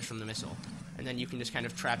take damage from the missile, and then you can just kind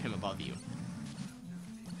of trap him above you.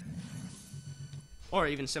 Or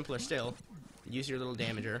even simpler still, use your little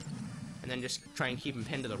damager, and then just try and keep him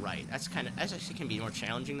pinned to the right. That's actually can be more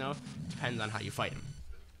challenging though, depends on how you fight him.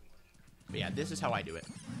 But yeah, this is how I do it.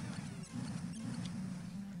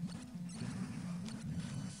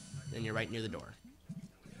 Then you're right near the door.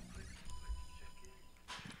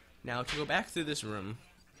 Now, to go back through this room,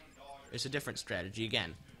 it's a different strategy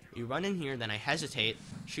again. You run in here, then I hesitate,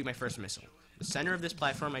 shoot my first missile. The center of this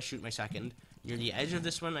platform, I shoot my second. Near the edge of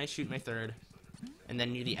this one, I shoot my third. And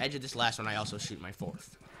then near the edge of this last one, I also shoot my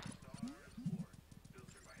fourth.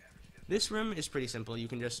 This room is pretty simple. You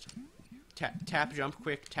can just tap, jump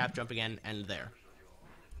quick, tap, jump again, and there.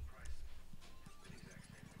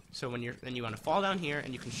 So then you want to fall down here,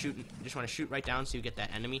 and you can shoot. You just want to shoot right down so you get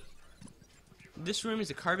that enemy. This room is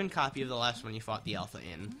a carbon copy of the last one you fought the alpha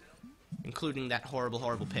in, including that horrible,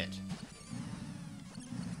 horrible pit.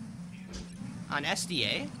 On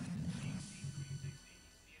SDA,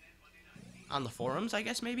 on the forums, I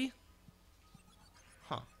guess maybe.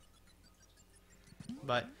 Huh.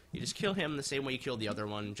 But you just kill him the same way you killed the other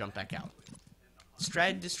one, and jump back out.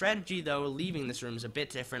 The strategy, though, leaving this room is a bit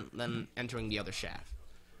different than entering the other shaft.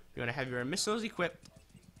 You want to have your missiles equipped,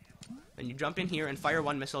 and you jump in here and fire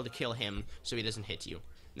one missile to kill him so he doesn't hit you.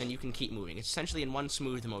 And then you can keep moving. It's essentially in one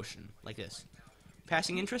smooth motion, like this.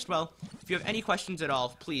 Passing interest? Well, if you have any questions at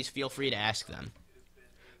all, please feel free to ask them.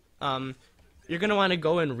 You're going to want to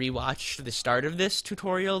go and rewatch the start of this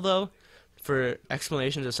tutorial, though, for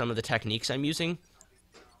explanations of some of the techniques I'm using,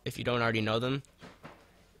 if you don't already know them.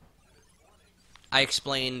 I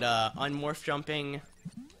explained unmorph jumping.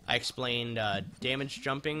 I explained damage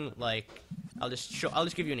jumping, like I'll just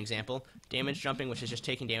give you an example. Damage jumping, which is just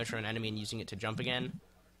taking damage from an enemy and using it to jump again.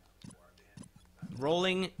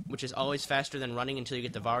 Rolling, which is always faster than running until you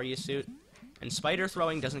get the Varia suit. And spider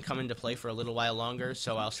throwing doesn't come into play for a little while longer,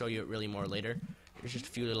 so I'll show you it really more later. There's just a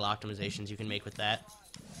few little optimizations you can make with that.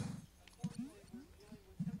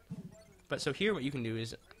 But so here what you can do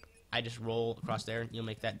is, I just roll across there. You'll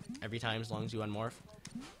make that every time as long as you unmorph.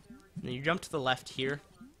 And then you jump to the left here.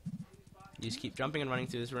 You just keep jumping and running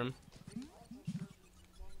through this room.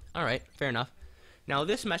 Alright, fair enough. Now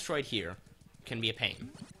this Metroid here can be a pain.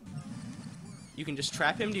 You can just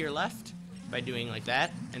trap him to your left by doing like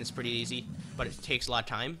that, and it's pretty easy, but it takes a lot of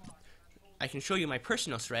time. I can show you my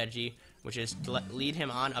personal strategy, which is to lead him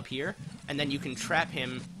on up here, and then you can trap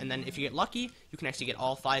him, and then if you get lucky, you can actually get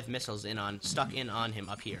all 5 missiles stuck in on him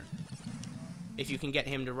up here. If you can get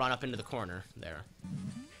him to run up into the corner there.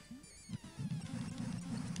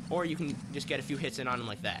 Or you can just get a few hits in on him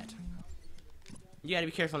like that. You gotta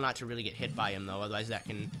be careful not to really get hit by him, though, otherwise that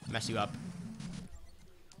can mess you up.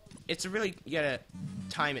 You gotta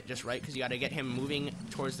time it just right, because you gotta get him moving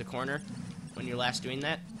towards the corner when you're last doing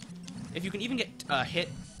that. If you can even get a hit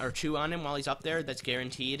or 2 on him while he's up there, that's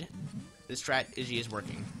guaranteed. The strategy is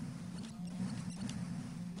working.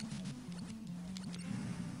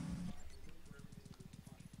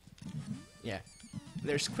 Yeah.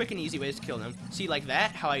 There's quick and easy ways to kill them. See, like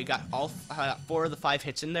that, how I got 4 of the 5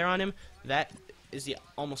 hits in there on him, that is the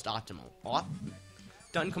almost optimal.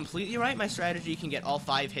 Done completely right, my strategy can get all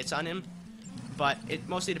 5 hits on him, but it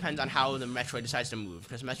mostly depends on how the Metroid decides to move,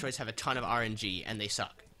 because Metroids have a ton of RNG, and they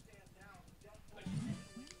suck.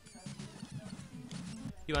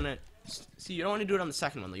 You want to... See, you don't want to do it on the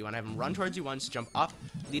second one, though. You want to have him run towards you once, jump up,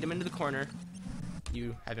 lead him into the corner.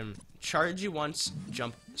 You have him charge you once,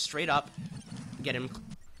 jump straight up, get him...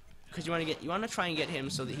 Because you want to try and get him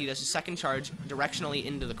so that he does a second charge directionally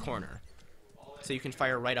into the corner. So you can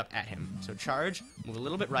fire right up at him. So charge, move a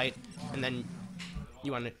little bit right, and then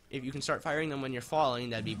you want to... If you can start firing them when you're falling,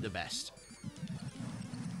 that'd be the best.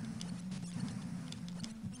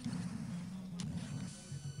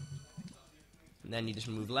 And then you just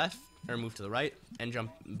move left, or move to the right, and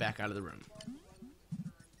jump back out of the room.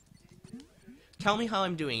 Tell me how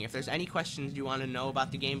I'm doing. If there's any questions you want to know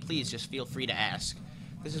about the game, please just feel free to ask.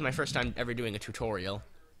 This is my first time ever doing a tutorial.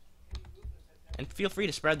 And feel free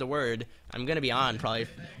to spread the word. I'm going to be on probably...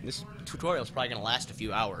 This tutorial is probably going to last a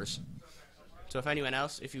few hours. So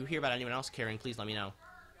if you hear about anyone else caring, please let me know.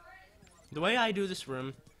 The way I do this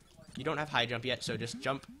room, you don't have high jump yet, so just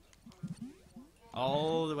jump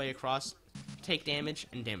all the way across, take damage,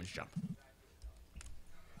 and damage jump.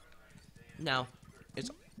 Now, it's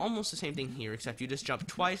almost the same thing here, except you just jump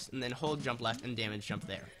twice, and then hold jump left, and damage jump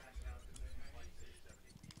there.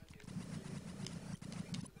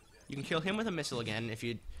 You can kill him with a missile again. If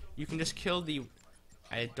you can just kill the...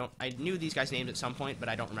 I knew these guys' names at some point, but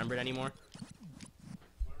I don't remember it anymore.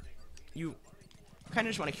 You kind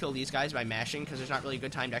of just want to kill these guys by mashing, because there's not really a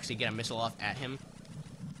good time to actually get a missile off at him.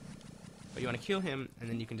 But you want to kill him, and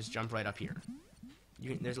then you can just jump right up here.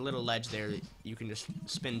 There's a little ledge there that you can just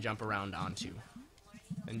spin jump around onto.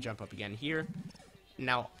 And jump up again here.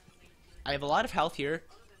 Now, I have a lot of health here,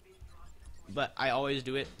 but I always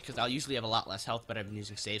do it because I'll usually have a lot less health, but I've been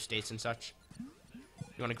using save states and such.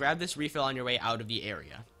 You want to grab this refill on your way out of the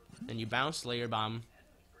area. Then you bounce, layer bomb.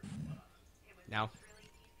 Now,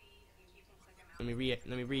 let me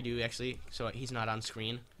redo actually, so he's not on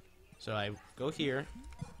screen. So I go here,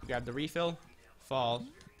 grab the refill, fall,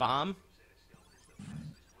 bomb,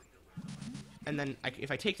 and then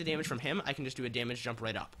if I take the damage from him, I can just do a damage jump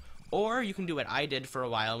right up. Or you can do what I did for a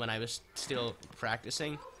while when I was still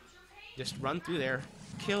practicing. Just run through there,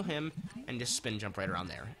 kill him, and just spin jump right around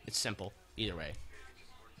there. It's simple, either way.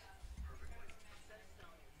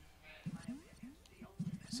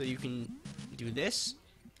 So you can do this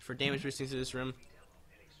for damage boosting through this room,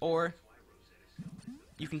 or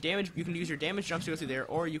you can use your damage jumps to go through there,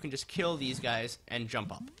 or you can just kill these guys and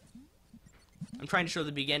jump up. I'm trying to show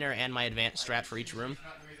the beginner and my advanced strat for each room.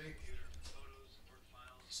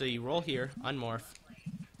 So you roll here, unmorph,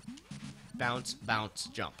 bounce, bounce,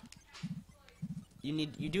 jump. You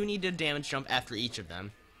do need to damage jump after each of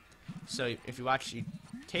them. So if you watch, you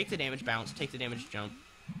take the damage bounce, take the damage jump.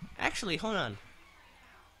 Actually, hold on.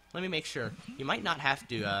 Let me make sure. You might not have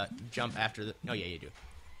to jump after the... Oh yeah, you do.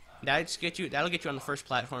 That'll get you on the first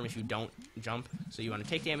platform if you don't jump. So you want to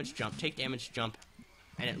take damage, jump,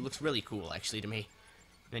 and it looks really cool actually to me.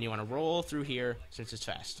 Then you want to roll through here since it's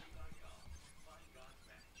fast.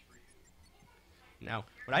 Now,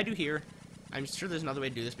 what I do here, I'm sure there's another way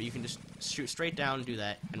to do this, but you can just shoot straight down, do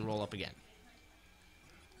that, and roll up again.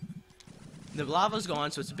 The lava's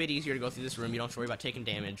gone, so it's a bit easier to go through this room. You don't have to worry about taking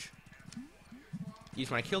damage. You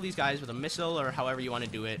just want to kill these guys with a missile, or however you want to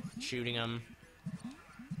do it, shooting them.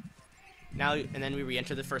 Now, and then we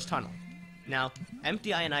re-enter the first tunnel. Now,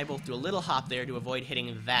 Empty Eye and I both do a little hop there to avoid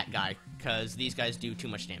hitting that guy, because these guys do too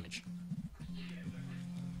much damage.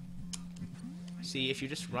 See, if you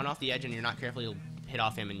just run off the edge and you're not careful, you'll hit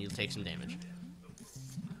off him and you'll take some damage.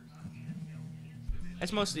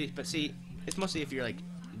 That's mostly, but see, it's mostly if you're, like,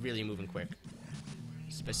 really moving quick.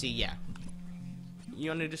 But see, yeah.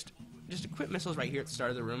 You want to just equip missiles right here at the start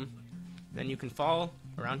of the room. Then you can fall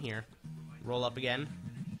around here, roll up again.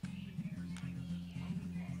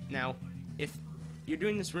 Now, if you're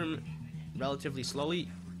doing this room relatively slowly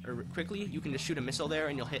or quickly, you can just shoot a missile there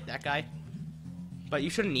and you'll hit that guy. But you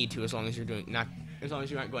shouldn't need to as long as you're as long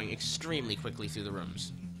as you aren't going extremely quickly through the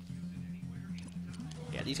rooms.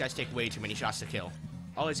 Yeah, these guys take way too many shots to kill.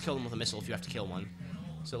 Always kill them with a missile if you have to kill one.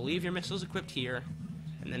 So leave your missiles equipped here,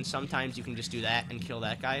 and then sometimes you can just do that and kill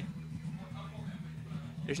that guy.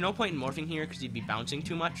 There's no point in morphing here because you'd be bouncing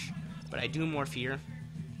too much, but I do morph here.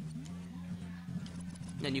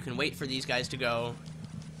 Then you can wait for these guys to go.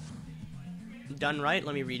 Done right,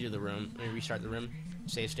 let me redo the room. Let me restart the room.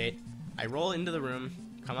 Save state. I roll into the room,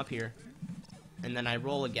 come up here, and then I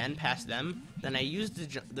roll again past them. Then I use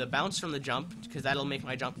the bounce from the jump, because that'll make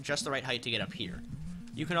my jump just the right height to get up here.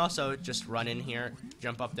 You can also just run in here,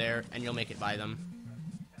 jump up there, and you'll make it by them.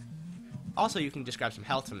 Also, you can just grab some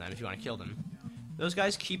health from them if you want to kill them. Those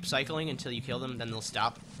guys keep cycling until you kill them, then they'll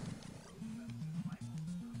stop.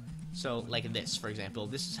 So, like this, for example.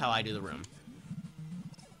 This is how I do the room.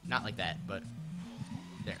 Not like that, but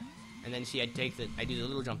there. And then see, I do the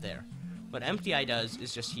little jump there. What Empty Eye does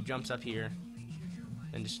is just he jumps up here,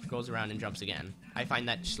 and just goes around and jumps again. I find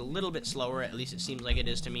that just a little bit slower, at least it seems like it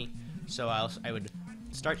is to me. So I would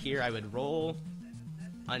start here, I would roll,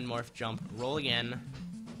 unmorph, jump, roll again,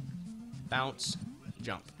 bounce,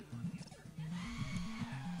 jump.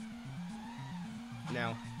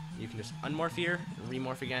 Now, you can just unmorph here,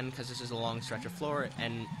 remorph again, because this is a long stretch of floor,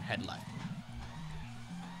 and head left.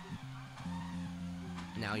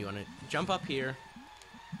 Now you want to jump up here.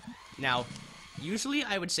 Now, usually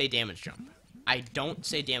I would say damage jump. I don't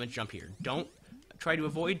say damage jump here. Don't try to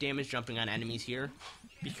avoid damage jumping on enemies here,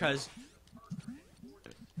 because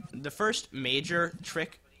the first major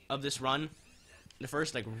trick of this run, the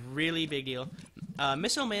first like really big deal,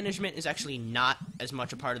 missile management is actually not as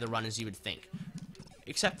much a part of the run as you would think.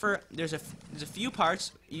 Except for there's a few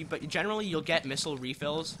parts, but generally you'll get missile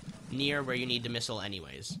refills near where you need the missile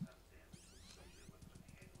anyways.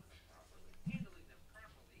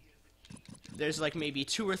 There's like maybe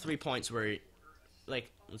 2 or 3 points where,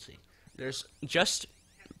 like, let's see, there's just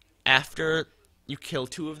after you kill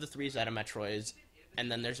 2 of the 3 Zeta Metroids,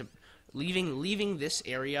 and then there's a leaving this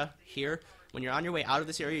area here. When you're on your way out of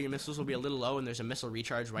this area, your missiles will be a little low, and there's a missile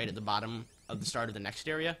recharge right at the bottom of the start of the next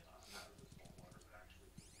area.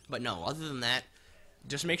 But no, other than that,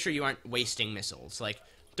 just make sure you aren't wasting missiles. Like,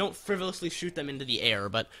 don't frivolously shoot them into the air,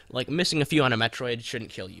 but like missing a few on a Metroid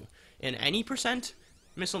shouldn't kill you. In any percent,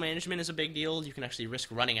 missile management is a big deal. You can actually risk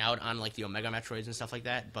running out on like the Omega Metroids and stuff like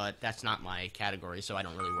that, but that's not my category, so I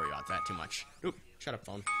don't really worry about that too much. Oop, shut up,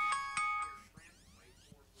 phone.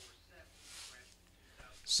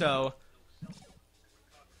 So,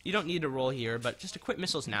 you don't need to roll here, but just equip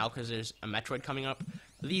missiles now because there's a Metroid coming up.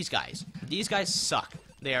 These guys suck.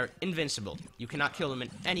 They are invincible. You cannot kill them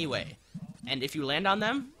in any way. And if you land on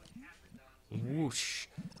them, whoosh.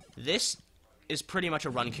 This is pretty much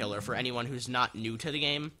a run killer for anyone who's not new to the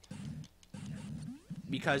game,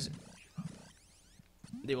 because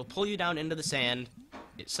they will pull you down into the sand.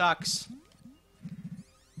 It sucks.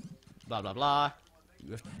 Blah, blah, blah.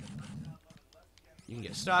 You can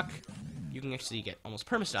get stuck. You can actually get almost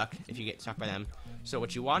perma-stuck if you get stuck by them. So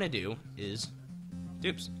what you want to do is...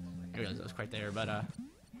 Oops. I realized that was quite there, but,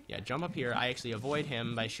 yeah, jump up here. I actually avoid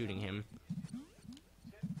him by shooting him.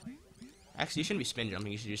 Actually, you shouldn't be spin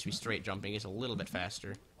jumping. You should just be straight jumping. It's a little bit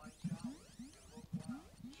faster.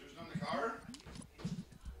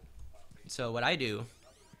 So what I do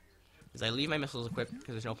is I leave my missiles equipped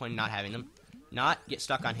because there's no point in not having them. Not get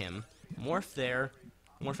stuck on him. Morph there.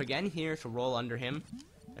 Morph again here to roll under him.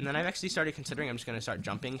 And then I've actually started considering I'm just going to start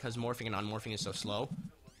jumping because morphing and unmorphing is so slow.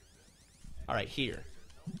 Alright, here.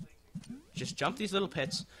 Just jump these little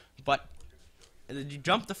pits, but you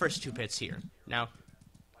jump the first 2 pits here. Now,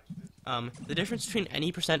 the difference between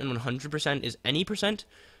any percent and 100% is any percent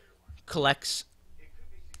collects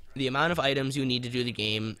the amount of items you need to do the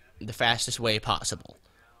game the fastest way possible,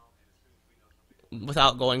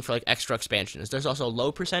 without going for like extra expansions. There's also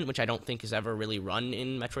low percent, which I don't think is ever really run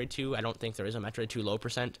in Metroid 2. I don't think there is a Metroid 2 low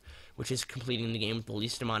percent, which is completing the game with the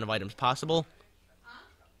least amount of items possible.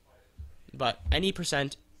 But any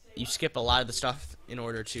percent, you skip a lot of the stuff in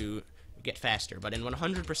order to get faster. But in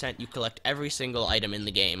 100%, you collect every single item in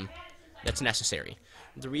the game that's necessary.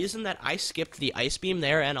 The reason that I skipped the ice beam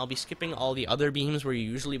there, and I'll be skipping all the other beams where you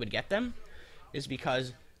usually would get them, is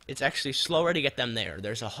because it's actually slower to get them there.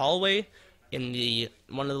 There's a hallway in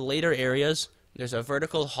one of the later areas. There's a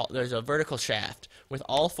vertical shaft with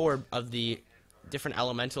all 4 of the different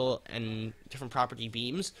elemental and different property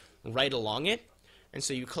beams right along it. And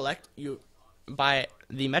so by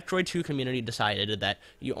the Metroid 2 community decided that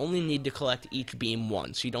you only need to collect each beam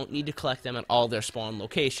once. You don't need to collect them at all their spawn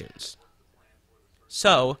locations.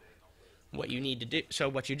 So what you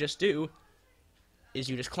just do is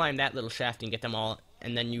you just climb that little shaft and get them all,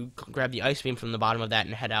 and then you grab the ice beam from the bottom of that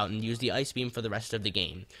and head out and use the ice beam for the rest of the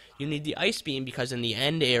game. You need the ice beam because in the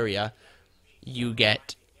end area you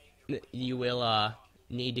will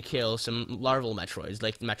need to kill some larval Metroids,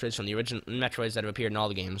 like the Metroids from the original Metroids that have appeared in all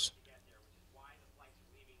the games.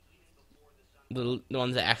 The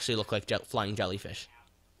ones that actually look like flying jellyfish.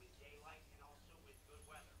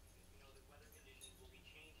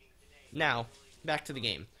 Now, back to the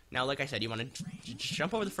game. Now, like I said, you want to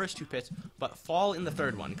jump over the first 2 pits, but fall in the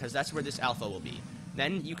 3rd one, because that's where this alpha will be.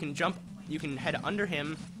 Then you can head under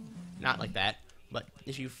him, not like that, but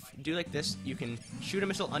if you do like this, you can shoot a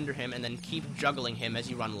missile under him and then keep juggling him as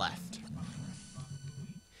you run left.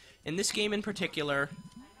 In this game in particular,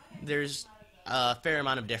 there's a fair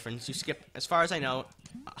amount of difference. You skip, as far as I know,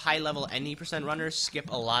 high-level any percent runners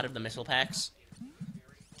skip a lot of the missile packs,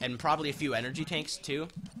 and probably a few energy tanks too.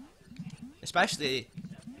 Especially,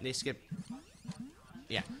 they skip.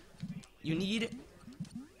 Yeah, you need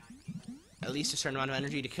at least a certain amount of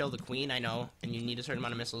energy to kill the queen, I know, and you need a certain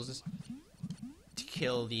amount of missiles to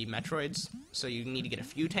kill the Metroids. So you need to get a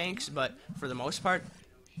few tanks, but for the most part,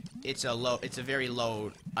 it's a very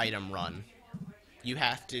low item run. You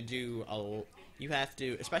have to do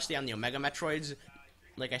especially on the Omega Metroids,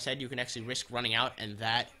 like I said, you can actually risk running out, and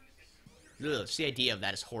that, just the idea of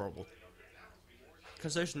that is horrible.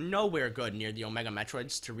 Because there's nowhere good near the Omega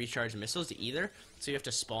Metroids to recharge missiles either, so you have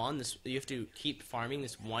to spawn this, you have to keep farming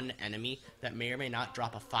this one enemy that may or may not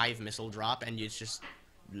drop a 5 missile drop, and it's just,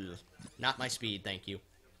 not my speed, thank you.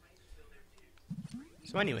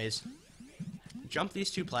 So anyways, jump these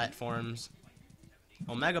 2 platforms,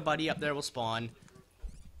 Omega Buddy up there will spawn,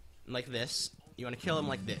 like this. You want to kill him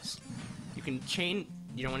like this. You can chain,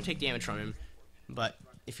 you don't want to take damage from him, but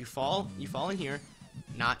if you fall in here,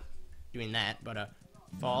 not doing that, but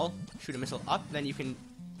fall, shoot a missile up, then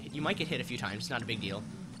you might get hit a few times, not a big deal,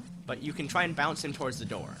 but you can try and bounce him towards the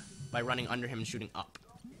door by running under him and shooting up.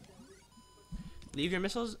 Leave your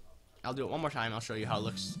missiles, I'll do it one more time, I'll show you how it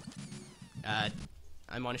looks. I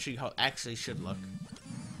want to show you how it actually should look.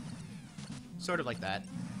 Sort of like that,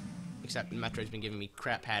 except Metroid's been giving me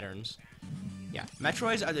crap patterns. Yeah,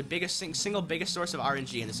 Metroids are the single biggest source of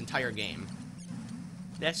RNG in this entire game.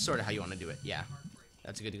 That's sort of how you want to do it, yeah.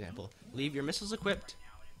 That's a good example. Leave your missiles equipped,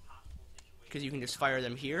 because you can just fire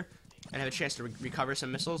them here, and have a chance to recover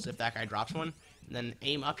some missiles if that guy drops one. And then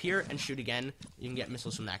aim up here and shoot again. You can get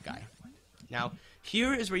missiles from that guy. Now,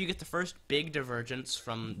 here is where you get the first big divergence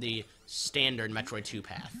from the standard Metroid 2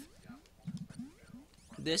 path.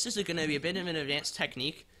 This is going to be a bit of an advanced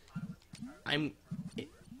technique. I'm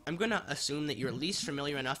going to assume that you're at least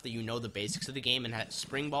familiar enough that you know the basics of the game, and that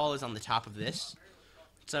Spring Ball is on the top of this.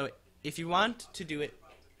 So, if you want to do it,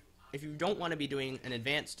 if you don't want to be doing an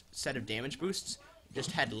advanced set of damage boosts,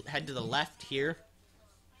 just head to the left here,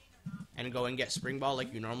 and go and get Spring Ball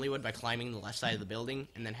like you normally would by climbing the left side of the building,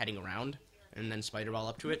 and then heading around, and then Spider Ball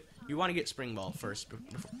up to it. You want to get Spring Ball first,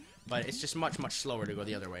 but it's just much, much slower to go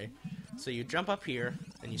the other way. So you jump up here,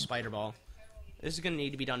 and you Spider Ball. This is going to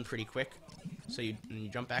need to be done pretty quick. So you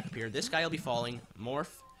jump back up here. This guy will be falling.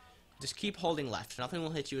 Morph. Just keep holding left. Nothing will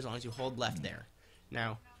hit you as long as you hold left there.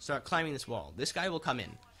 Now, start climbing this wall. This guy will come in.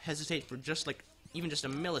 Hesitate for just like, even just a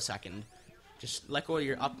millisecond. Just let go of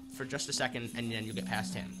your up for just a second, and then you'll get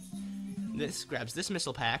past him. This grabs this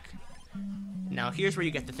missile pack. Now, here's where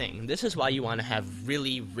you get the thing. This is why you want to have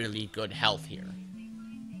really, really good health here.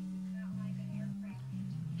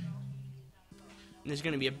 And there's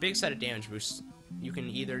going to be a big set of damage boosts. You can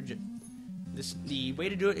either the way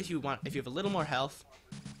to do it if you have a little more health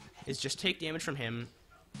is just take damage from him.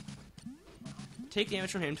 Take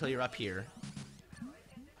damage from him until you're up here.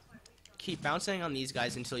 Keep bouncing on these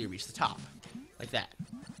guys until you reach the top, like that.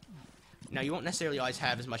 Now you won't necessarily always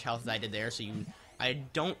have as much health as I did there, so I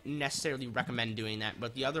don't necessarily recommend doing that,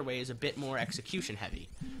 but the other way is a bit more execution heavy.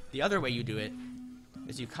 The other way you do it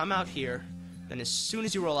is you come out here, then as soon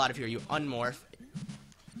as you roll out of here, you unmorph,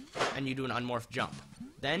 and you do an unmorph jump.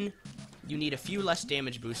 Then you need a few less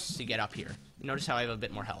damage boosts to get up here. Notice how I have a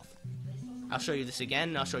bit more health. I'll show you this again,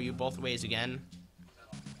 and I'll show you both ways again.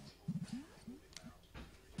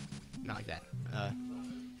 Not like that.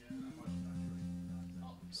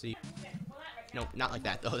 See? No, not like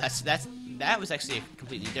that though. That was actually a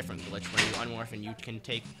completely different glitch where you unmorph and you can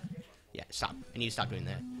take. Yeah, stop. I need to stop doing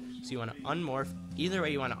that. So you want to unmorph. Either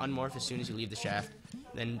way, you want to unmorph as soon as you leave the shaft.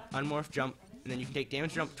 Then unmorph jump, and then you can take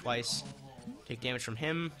damage jump twice. Take damage from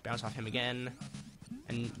him, bounce off him again,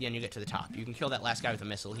 and then you get to the top. You can kill that last guy with a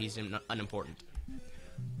missile. He's unimportant.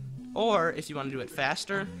 Or if you want to do it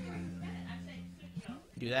faster,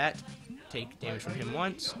 do that. Take damage from him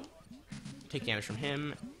once. Take damage from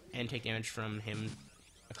him, and take damage from him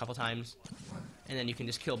a couple times, and then you can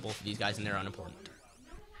just kill both of these guys and they're unimportant.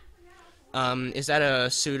 Is that a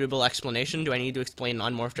suitable explanation? Do I need to explain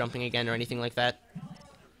unmorph jumping again or anything like that?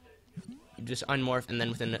 You just unmorph, and then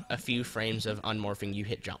within a few frames of unmorphing, you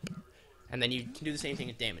hit jump. And then you can do the same thing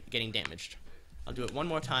with getting damaged. I'll do it one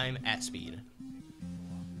more time at speed.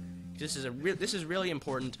 This is really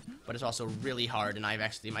important, but it's also really hard, and I've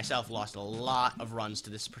actually myself lost a lot of runs to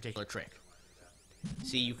this particular trick.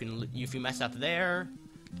 See, if you mess up there,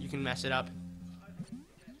 you can mess it up.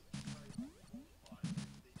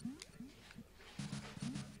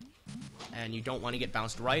 And you don't want to get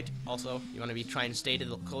bounced right. Also, you want to be trying to stay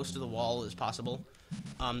close to the wall as possible.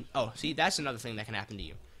 Oh, see, that's another thing that can happen to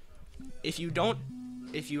you. if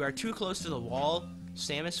you are too close to the wall,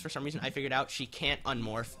 Samus, for some reason, I figured out she can't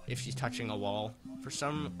unmorph if she's touching a wall. For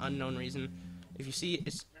some unknown reason. If you see,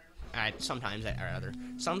 it's... sometimes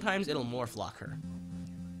it'll morph lock her.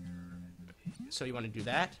 So you want to do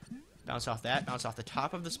that. Bounce off the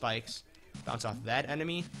top of the spikes. Bounce off that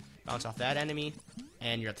enemy. Bounce off that enemy.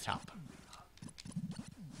 And you're at the top.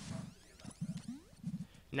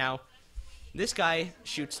 Now, this guy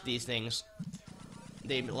shoots these things.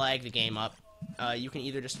 They lag the game up. You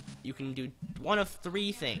can do one of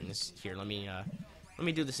three things. Here, let me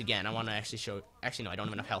do this again. I want to actually show. Actually, no, I don't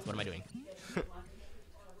have enough health. What am I doing?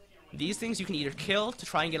 These things you can either kill to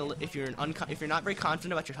try and get if you're not very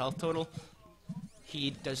confident about your health total.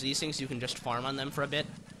 He does these things. You can just farm on them for a bit,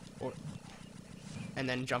 and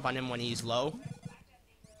then jump on him when he's low.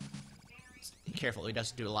 Careful, he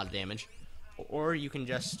does do a lot of damage. Or you can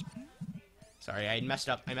just... Sorry, I messed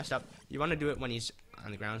up. You want to do it when he's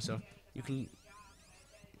on the ground, so you can...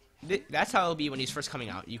 That's how it'll be when he's first coming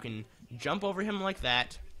out. You can jump over him like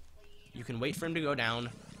that. You can wait for him to go down.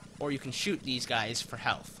 Or you can shoot these guys for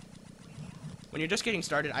health. When you're just getting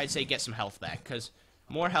started, I'd say get some health back, because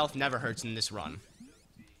more health never hurts in this run.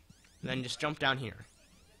 And then just jump down here.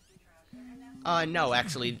 No,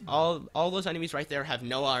 actually, all those enemies right there have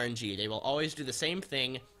no RNG. They will always do the same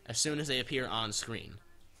thing as soon as they appear on screen.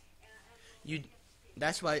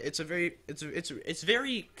 That's why it's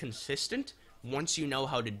very consistent once you know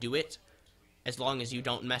how to do it, as long as you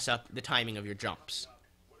don't mess up the timing of your jumps.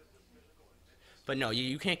 But no,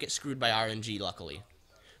 you can't get screwed by RNG, luckily.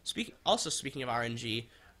 Also, speaking of RNG,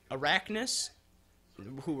 Arachnus,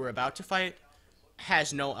 who we're about to fight,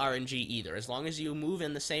 has no RNG either. As long as you move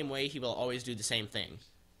in the same way, he will always do the same thing.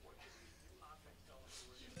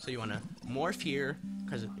 So you want to morph here,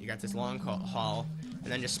 because you got this long haul,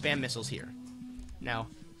 and then just spam missiles here. Now,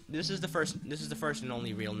 this is the first and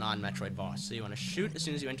only real non-Metroid boss. So you want to shoot as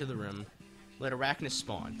soon as you enter the room, let Arachnus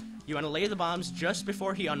spawn. You want to lay the bombs just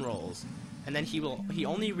before he unrolls, and then he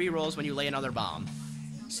only re-rolls when you lay another bomb.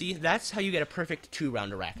 See, that's how you get a perfect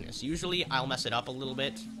 2-round Arachnus. Usually, I'll mess it up a little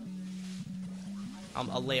bit.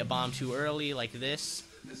 I'll lay a bomb too early, like this.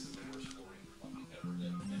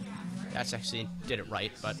 That's actually did it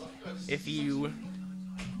right, but if you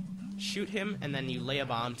shoot him and then you lay a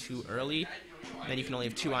bomb too early, then you can only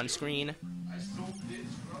have 2 on screen.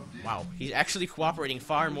 Wow, he's actually cooperating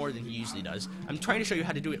far more than he usually does. I'm trying to show you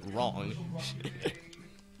how to do it wrong.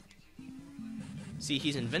 See,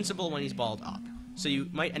 he's invincible when he's balled up, so you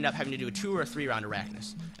might end up having to do a 2 or a 3-round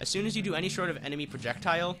Arachnus. As soon as you do any sort of enemy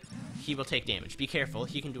projectile, he will take damage. Be careful,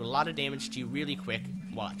 he can do a lot of damage to you really quick.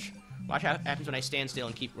 Watch what happens when I stand still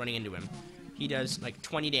and keep running into him. He does like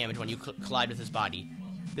 20 damage when you collide with his body.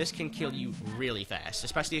 This can kill you really fast,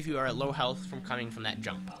 especially if you are at low health from coming from that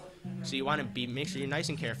jump. So you want to make sure you're nice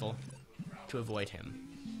and careful to avoid him.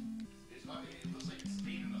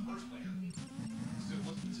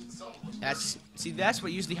 That's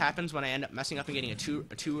what usually happens when I end up messing up and getting a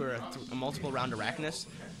two or a multiple round Arachnus.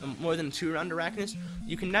 More than a 2-round Arachnus.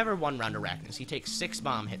 You can never 1-round Arachnus. He takes 6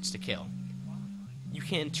 bomb hits to kill. You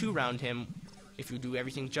can 2-round him if you do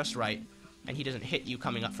everything just right, and he doesn't hit you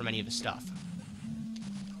coming up from any of the stuff.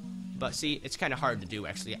 But see, it's kind of hard to do,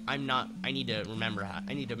 actually. I need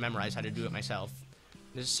to memorize how to do it myself.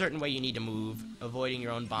 There's a certain way you need to move, avoiding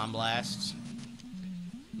your own bomb blasts.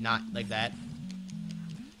 Not like that.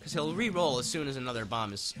 Because he'll re-roll as soon as another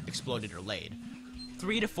bomb is exploded or laid.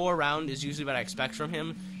 3 to 4 round is usually what I expect from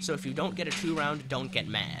him, so if you don't get a 2-round, don't get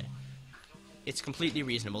mad. It's completely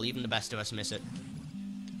reasonable, even the best of us miss it.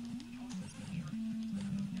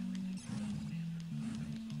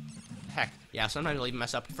 Heck, yeah, sometimes I'll even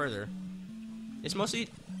mess up further. It's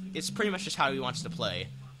pretty much just how he wants to play.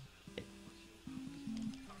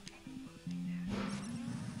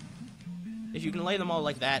 If you can lay them all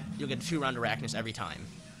like that, you'll get a 2-round Arachnus every time.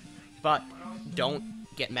 But don't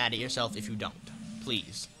get mad at yourself if you don't.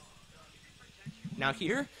 Please. Now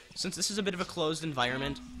here, since this is a bit of a closed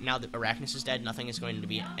environment, now that Arachnus is dead, nothing is going to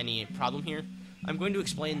be any problem here, I'm going to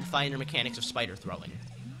explain the finer mechanics of spider throwing.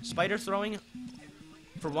 Spider throwing,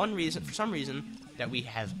 for some reason, that we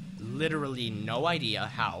have literally no idea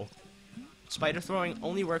how, spider throwing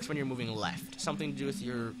only works when you're moving left, something to do with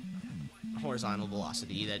your horizontal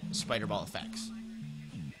velocity that spider ball affects.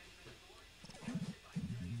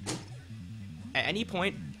 At any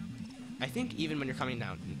point, I think even when you're coming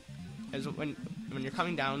down, when you're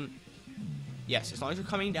coming down, yes, as long as you're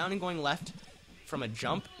coming down and going left from a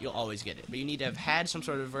jump, you'll always get it. But you need to have had some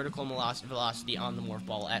sort of vertical velocity on the morph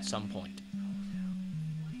ball at some point.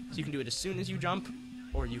 So you can do it as soon as you jump,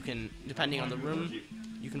 or you can, depending on the room,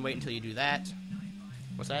 you can wait until you do that.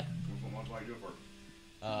 What's that?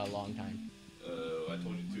 A long time. I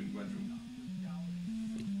told you to went through.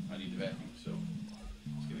 I need to vacuum, so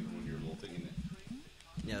it's gonna go in your little thing in there.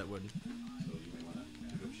 Yeah, that would. So you may want to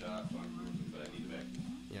give it a shot. So I'm moving, but I need to vacuum.